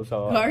vegetable,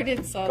 so Garden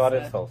salsa.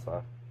 garden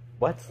salsa.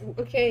 What?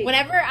 Okay.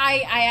 Whenever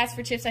I ask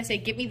for chips, I say,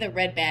 "Give me the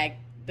red bag,"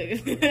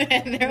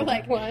 and they're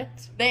like, What?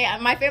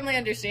 My family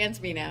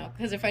understands me now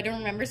because if I don't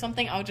remember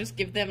something, I'll just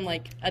give them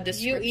like a Do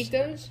description. you eat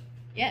those?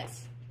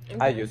 Yes.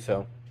 I used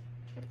to.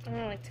 I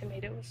don't like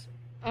tomatoes.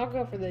 I'll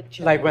go for the chips.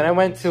 Like when I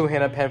went to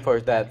Hennepin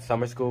for that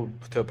summer school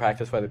to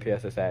practice for the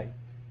PSSA,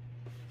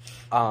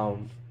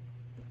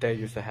 they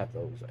used to have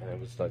those, and it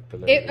was like the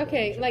little.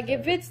 Okay, like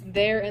if it's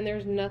there and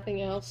there's nothing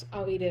else,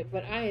 I'll eat it.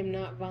 But I am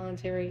not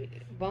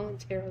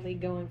voluntarily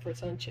going for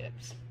sun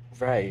chips.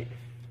 Right.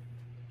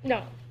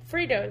 No,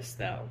 Fritos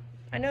though.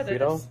 I know that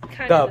Frito? it's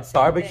kind The of the same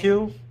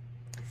barbecue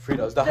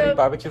Fritos. The honey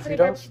barbecue honey Fritos.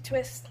 barbecue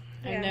twist.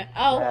 I Yeah. know.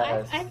 Oh,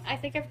 Yes. I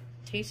think I've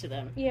tasted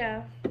them.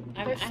 Yeah.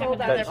 I They're haven't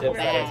sold out had The that chips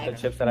that bag.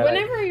 the chips that I like.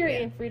 Whenever you're Yeah.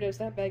 eating Fritos,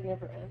 that bag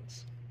never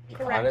ends.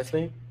 Correct.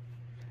 Honestly,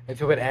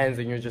 until it ends,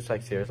 and you're just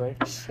like, seriously.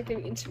 Like I'm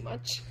eating too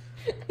much.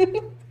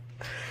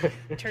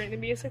 Turning the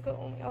musical.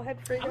 Oh, we all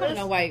had Fritos. I don't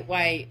know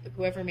why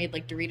whoever made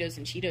like Doritos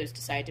and Cheetos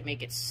decided to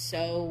make it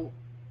so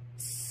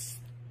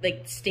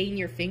like stain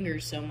your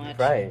fingers so much.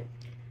 Right.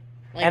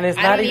 Like, And it's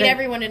I not don't need even-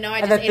 everyone to know I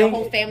and just the ate a thing-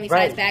 whole family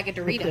right. size bag of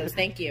Doritos.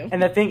 Thank you.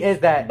 And the thing is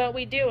that But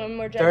we do, and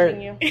we're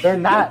judging you. they're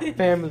not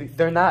family.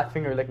 They're not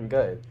finger licking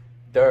good.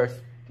 They're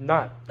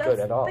not good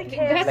That's at all. the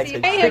That's Like KFC.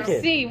 the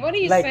chicken. KFC. What are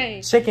you Like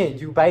saying? chicken,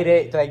 you bite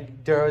it.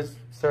 Like there's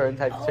certain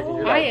types of chicken.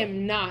 You're I like,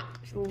 am not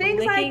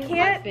Things I licking my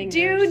can't fingers.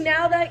 do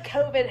now that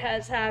COVID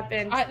has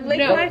happened. Lick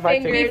no, my my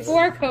fingers.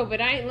 Before COVID,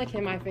 I ain't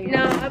licking my fingers.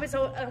 No, I was.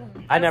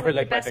 I never like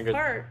lick the my best fingers.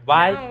 Part.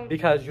 Why? No.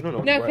 Because you don't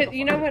know. No, where the cause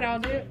you know fuck what it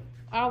I'll is. do?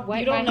 I'll wipe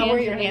You don't my know where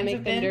hands your and then hands make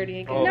have them been? dirty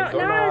again. Oh, No, I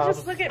doorknobs,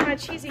 just look at my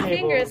cheesy table.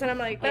 fingers and I'm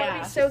like, that would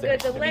Yeah. be so good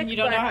to You lick, mean you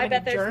don't but know how I many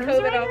bet there's germs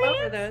COVID are all in your over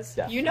hands? those.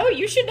 Yeah. You know,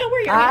 you should know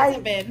where your hands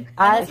have been.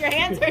 Unless your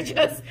hands are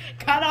just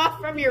cut off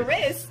from your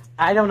wrist.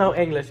 I don't know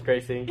English,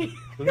 Gracie.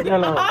 Leave me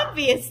alone.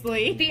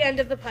 Obviously. The end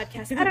of the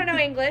podcast. I don't know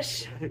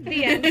English.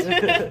 The end. Is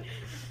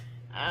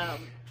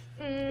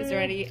there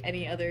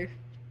any other?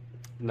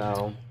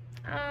 No.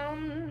 I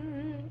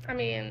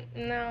mean,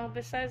 no.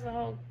 Besides the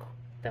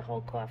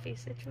whole coffee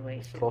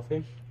situation.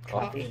 Coffee?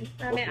 Coffee.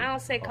 I mean, I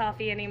don't say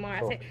coffee anymore.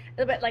 I say a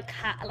little bit like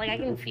like I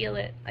can feel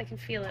it. I can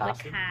feel it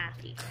Coffee?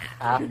 like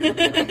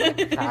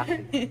Coffee.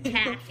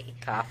 coffee.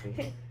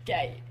 Coffee.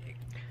 Okay.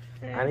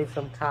 I need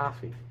some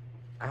coffee.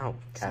 Ow.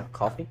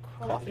 Coffee?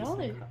 Coffee.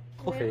 No.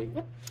 Coffee.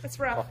 It's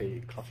rough.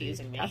 Coffee.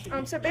 Confusing me.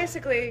 So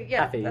basically,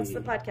 yeah, Coffee. that's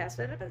the podcast.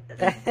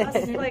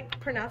 Us like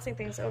pronouncing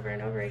things over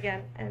and over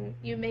again, and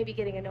you may be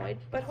getting annoyed,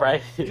 but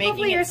Right. Making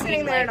hopefully it you're seem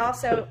sitting there like- and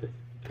also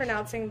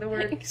pronouncing the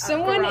word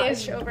Someone garage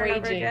is over and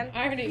over raging. again.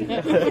 I already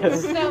know.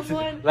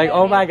 Someone. Like,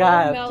 oh my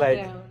God, meltdown.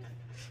 like-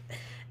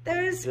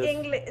 Those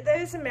Just-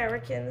 those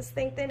Americans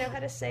think they know how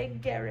to say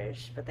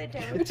garage, but they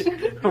don't.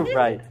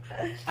 Right.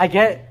 I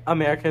get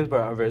Americans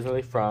were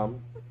originally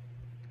from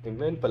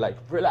England, but like,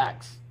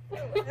 relax.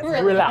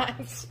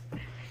 Relax.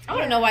 I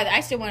want to know why.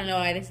 I still want to know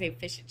why they say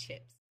fish and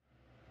chips.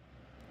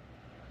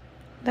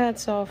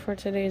 That's all for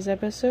today's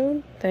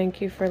episode.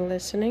 Thank you for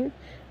listening,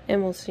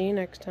 and we'll see you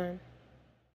next time.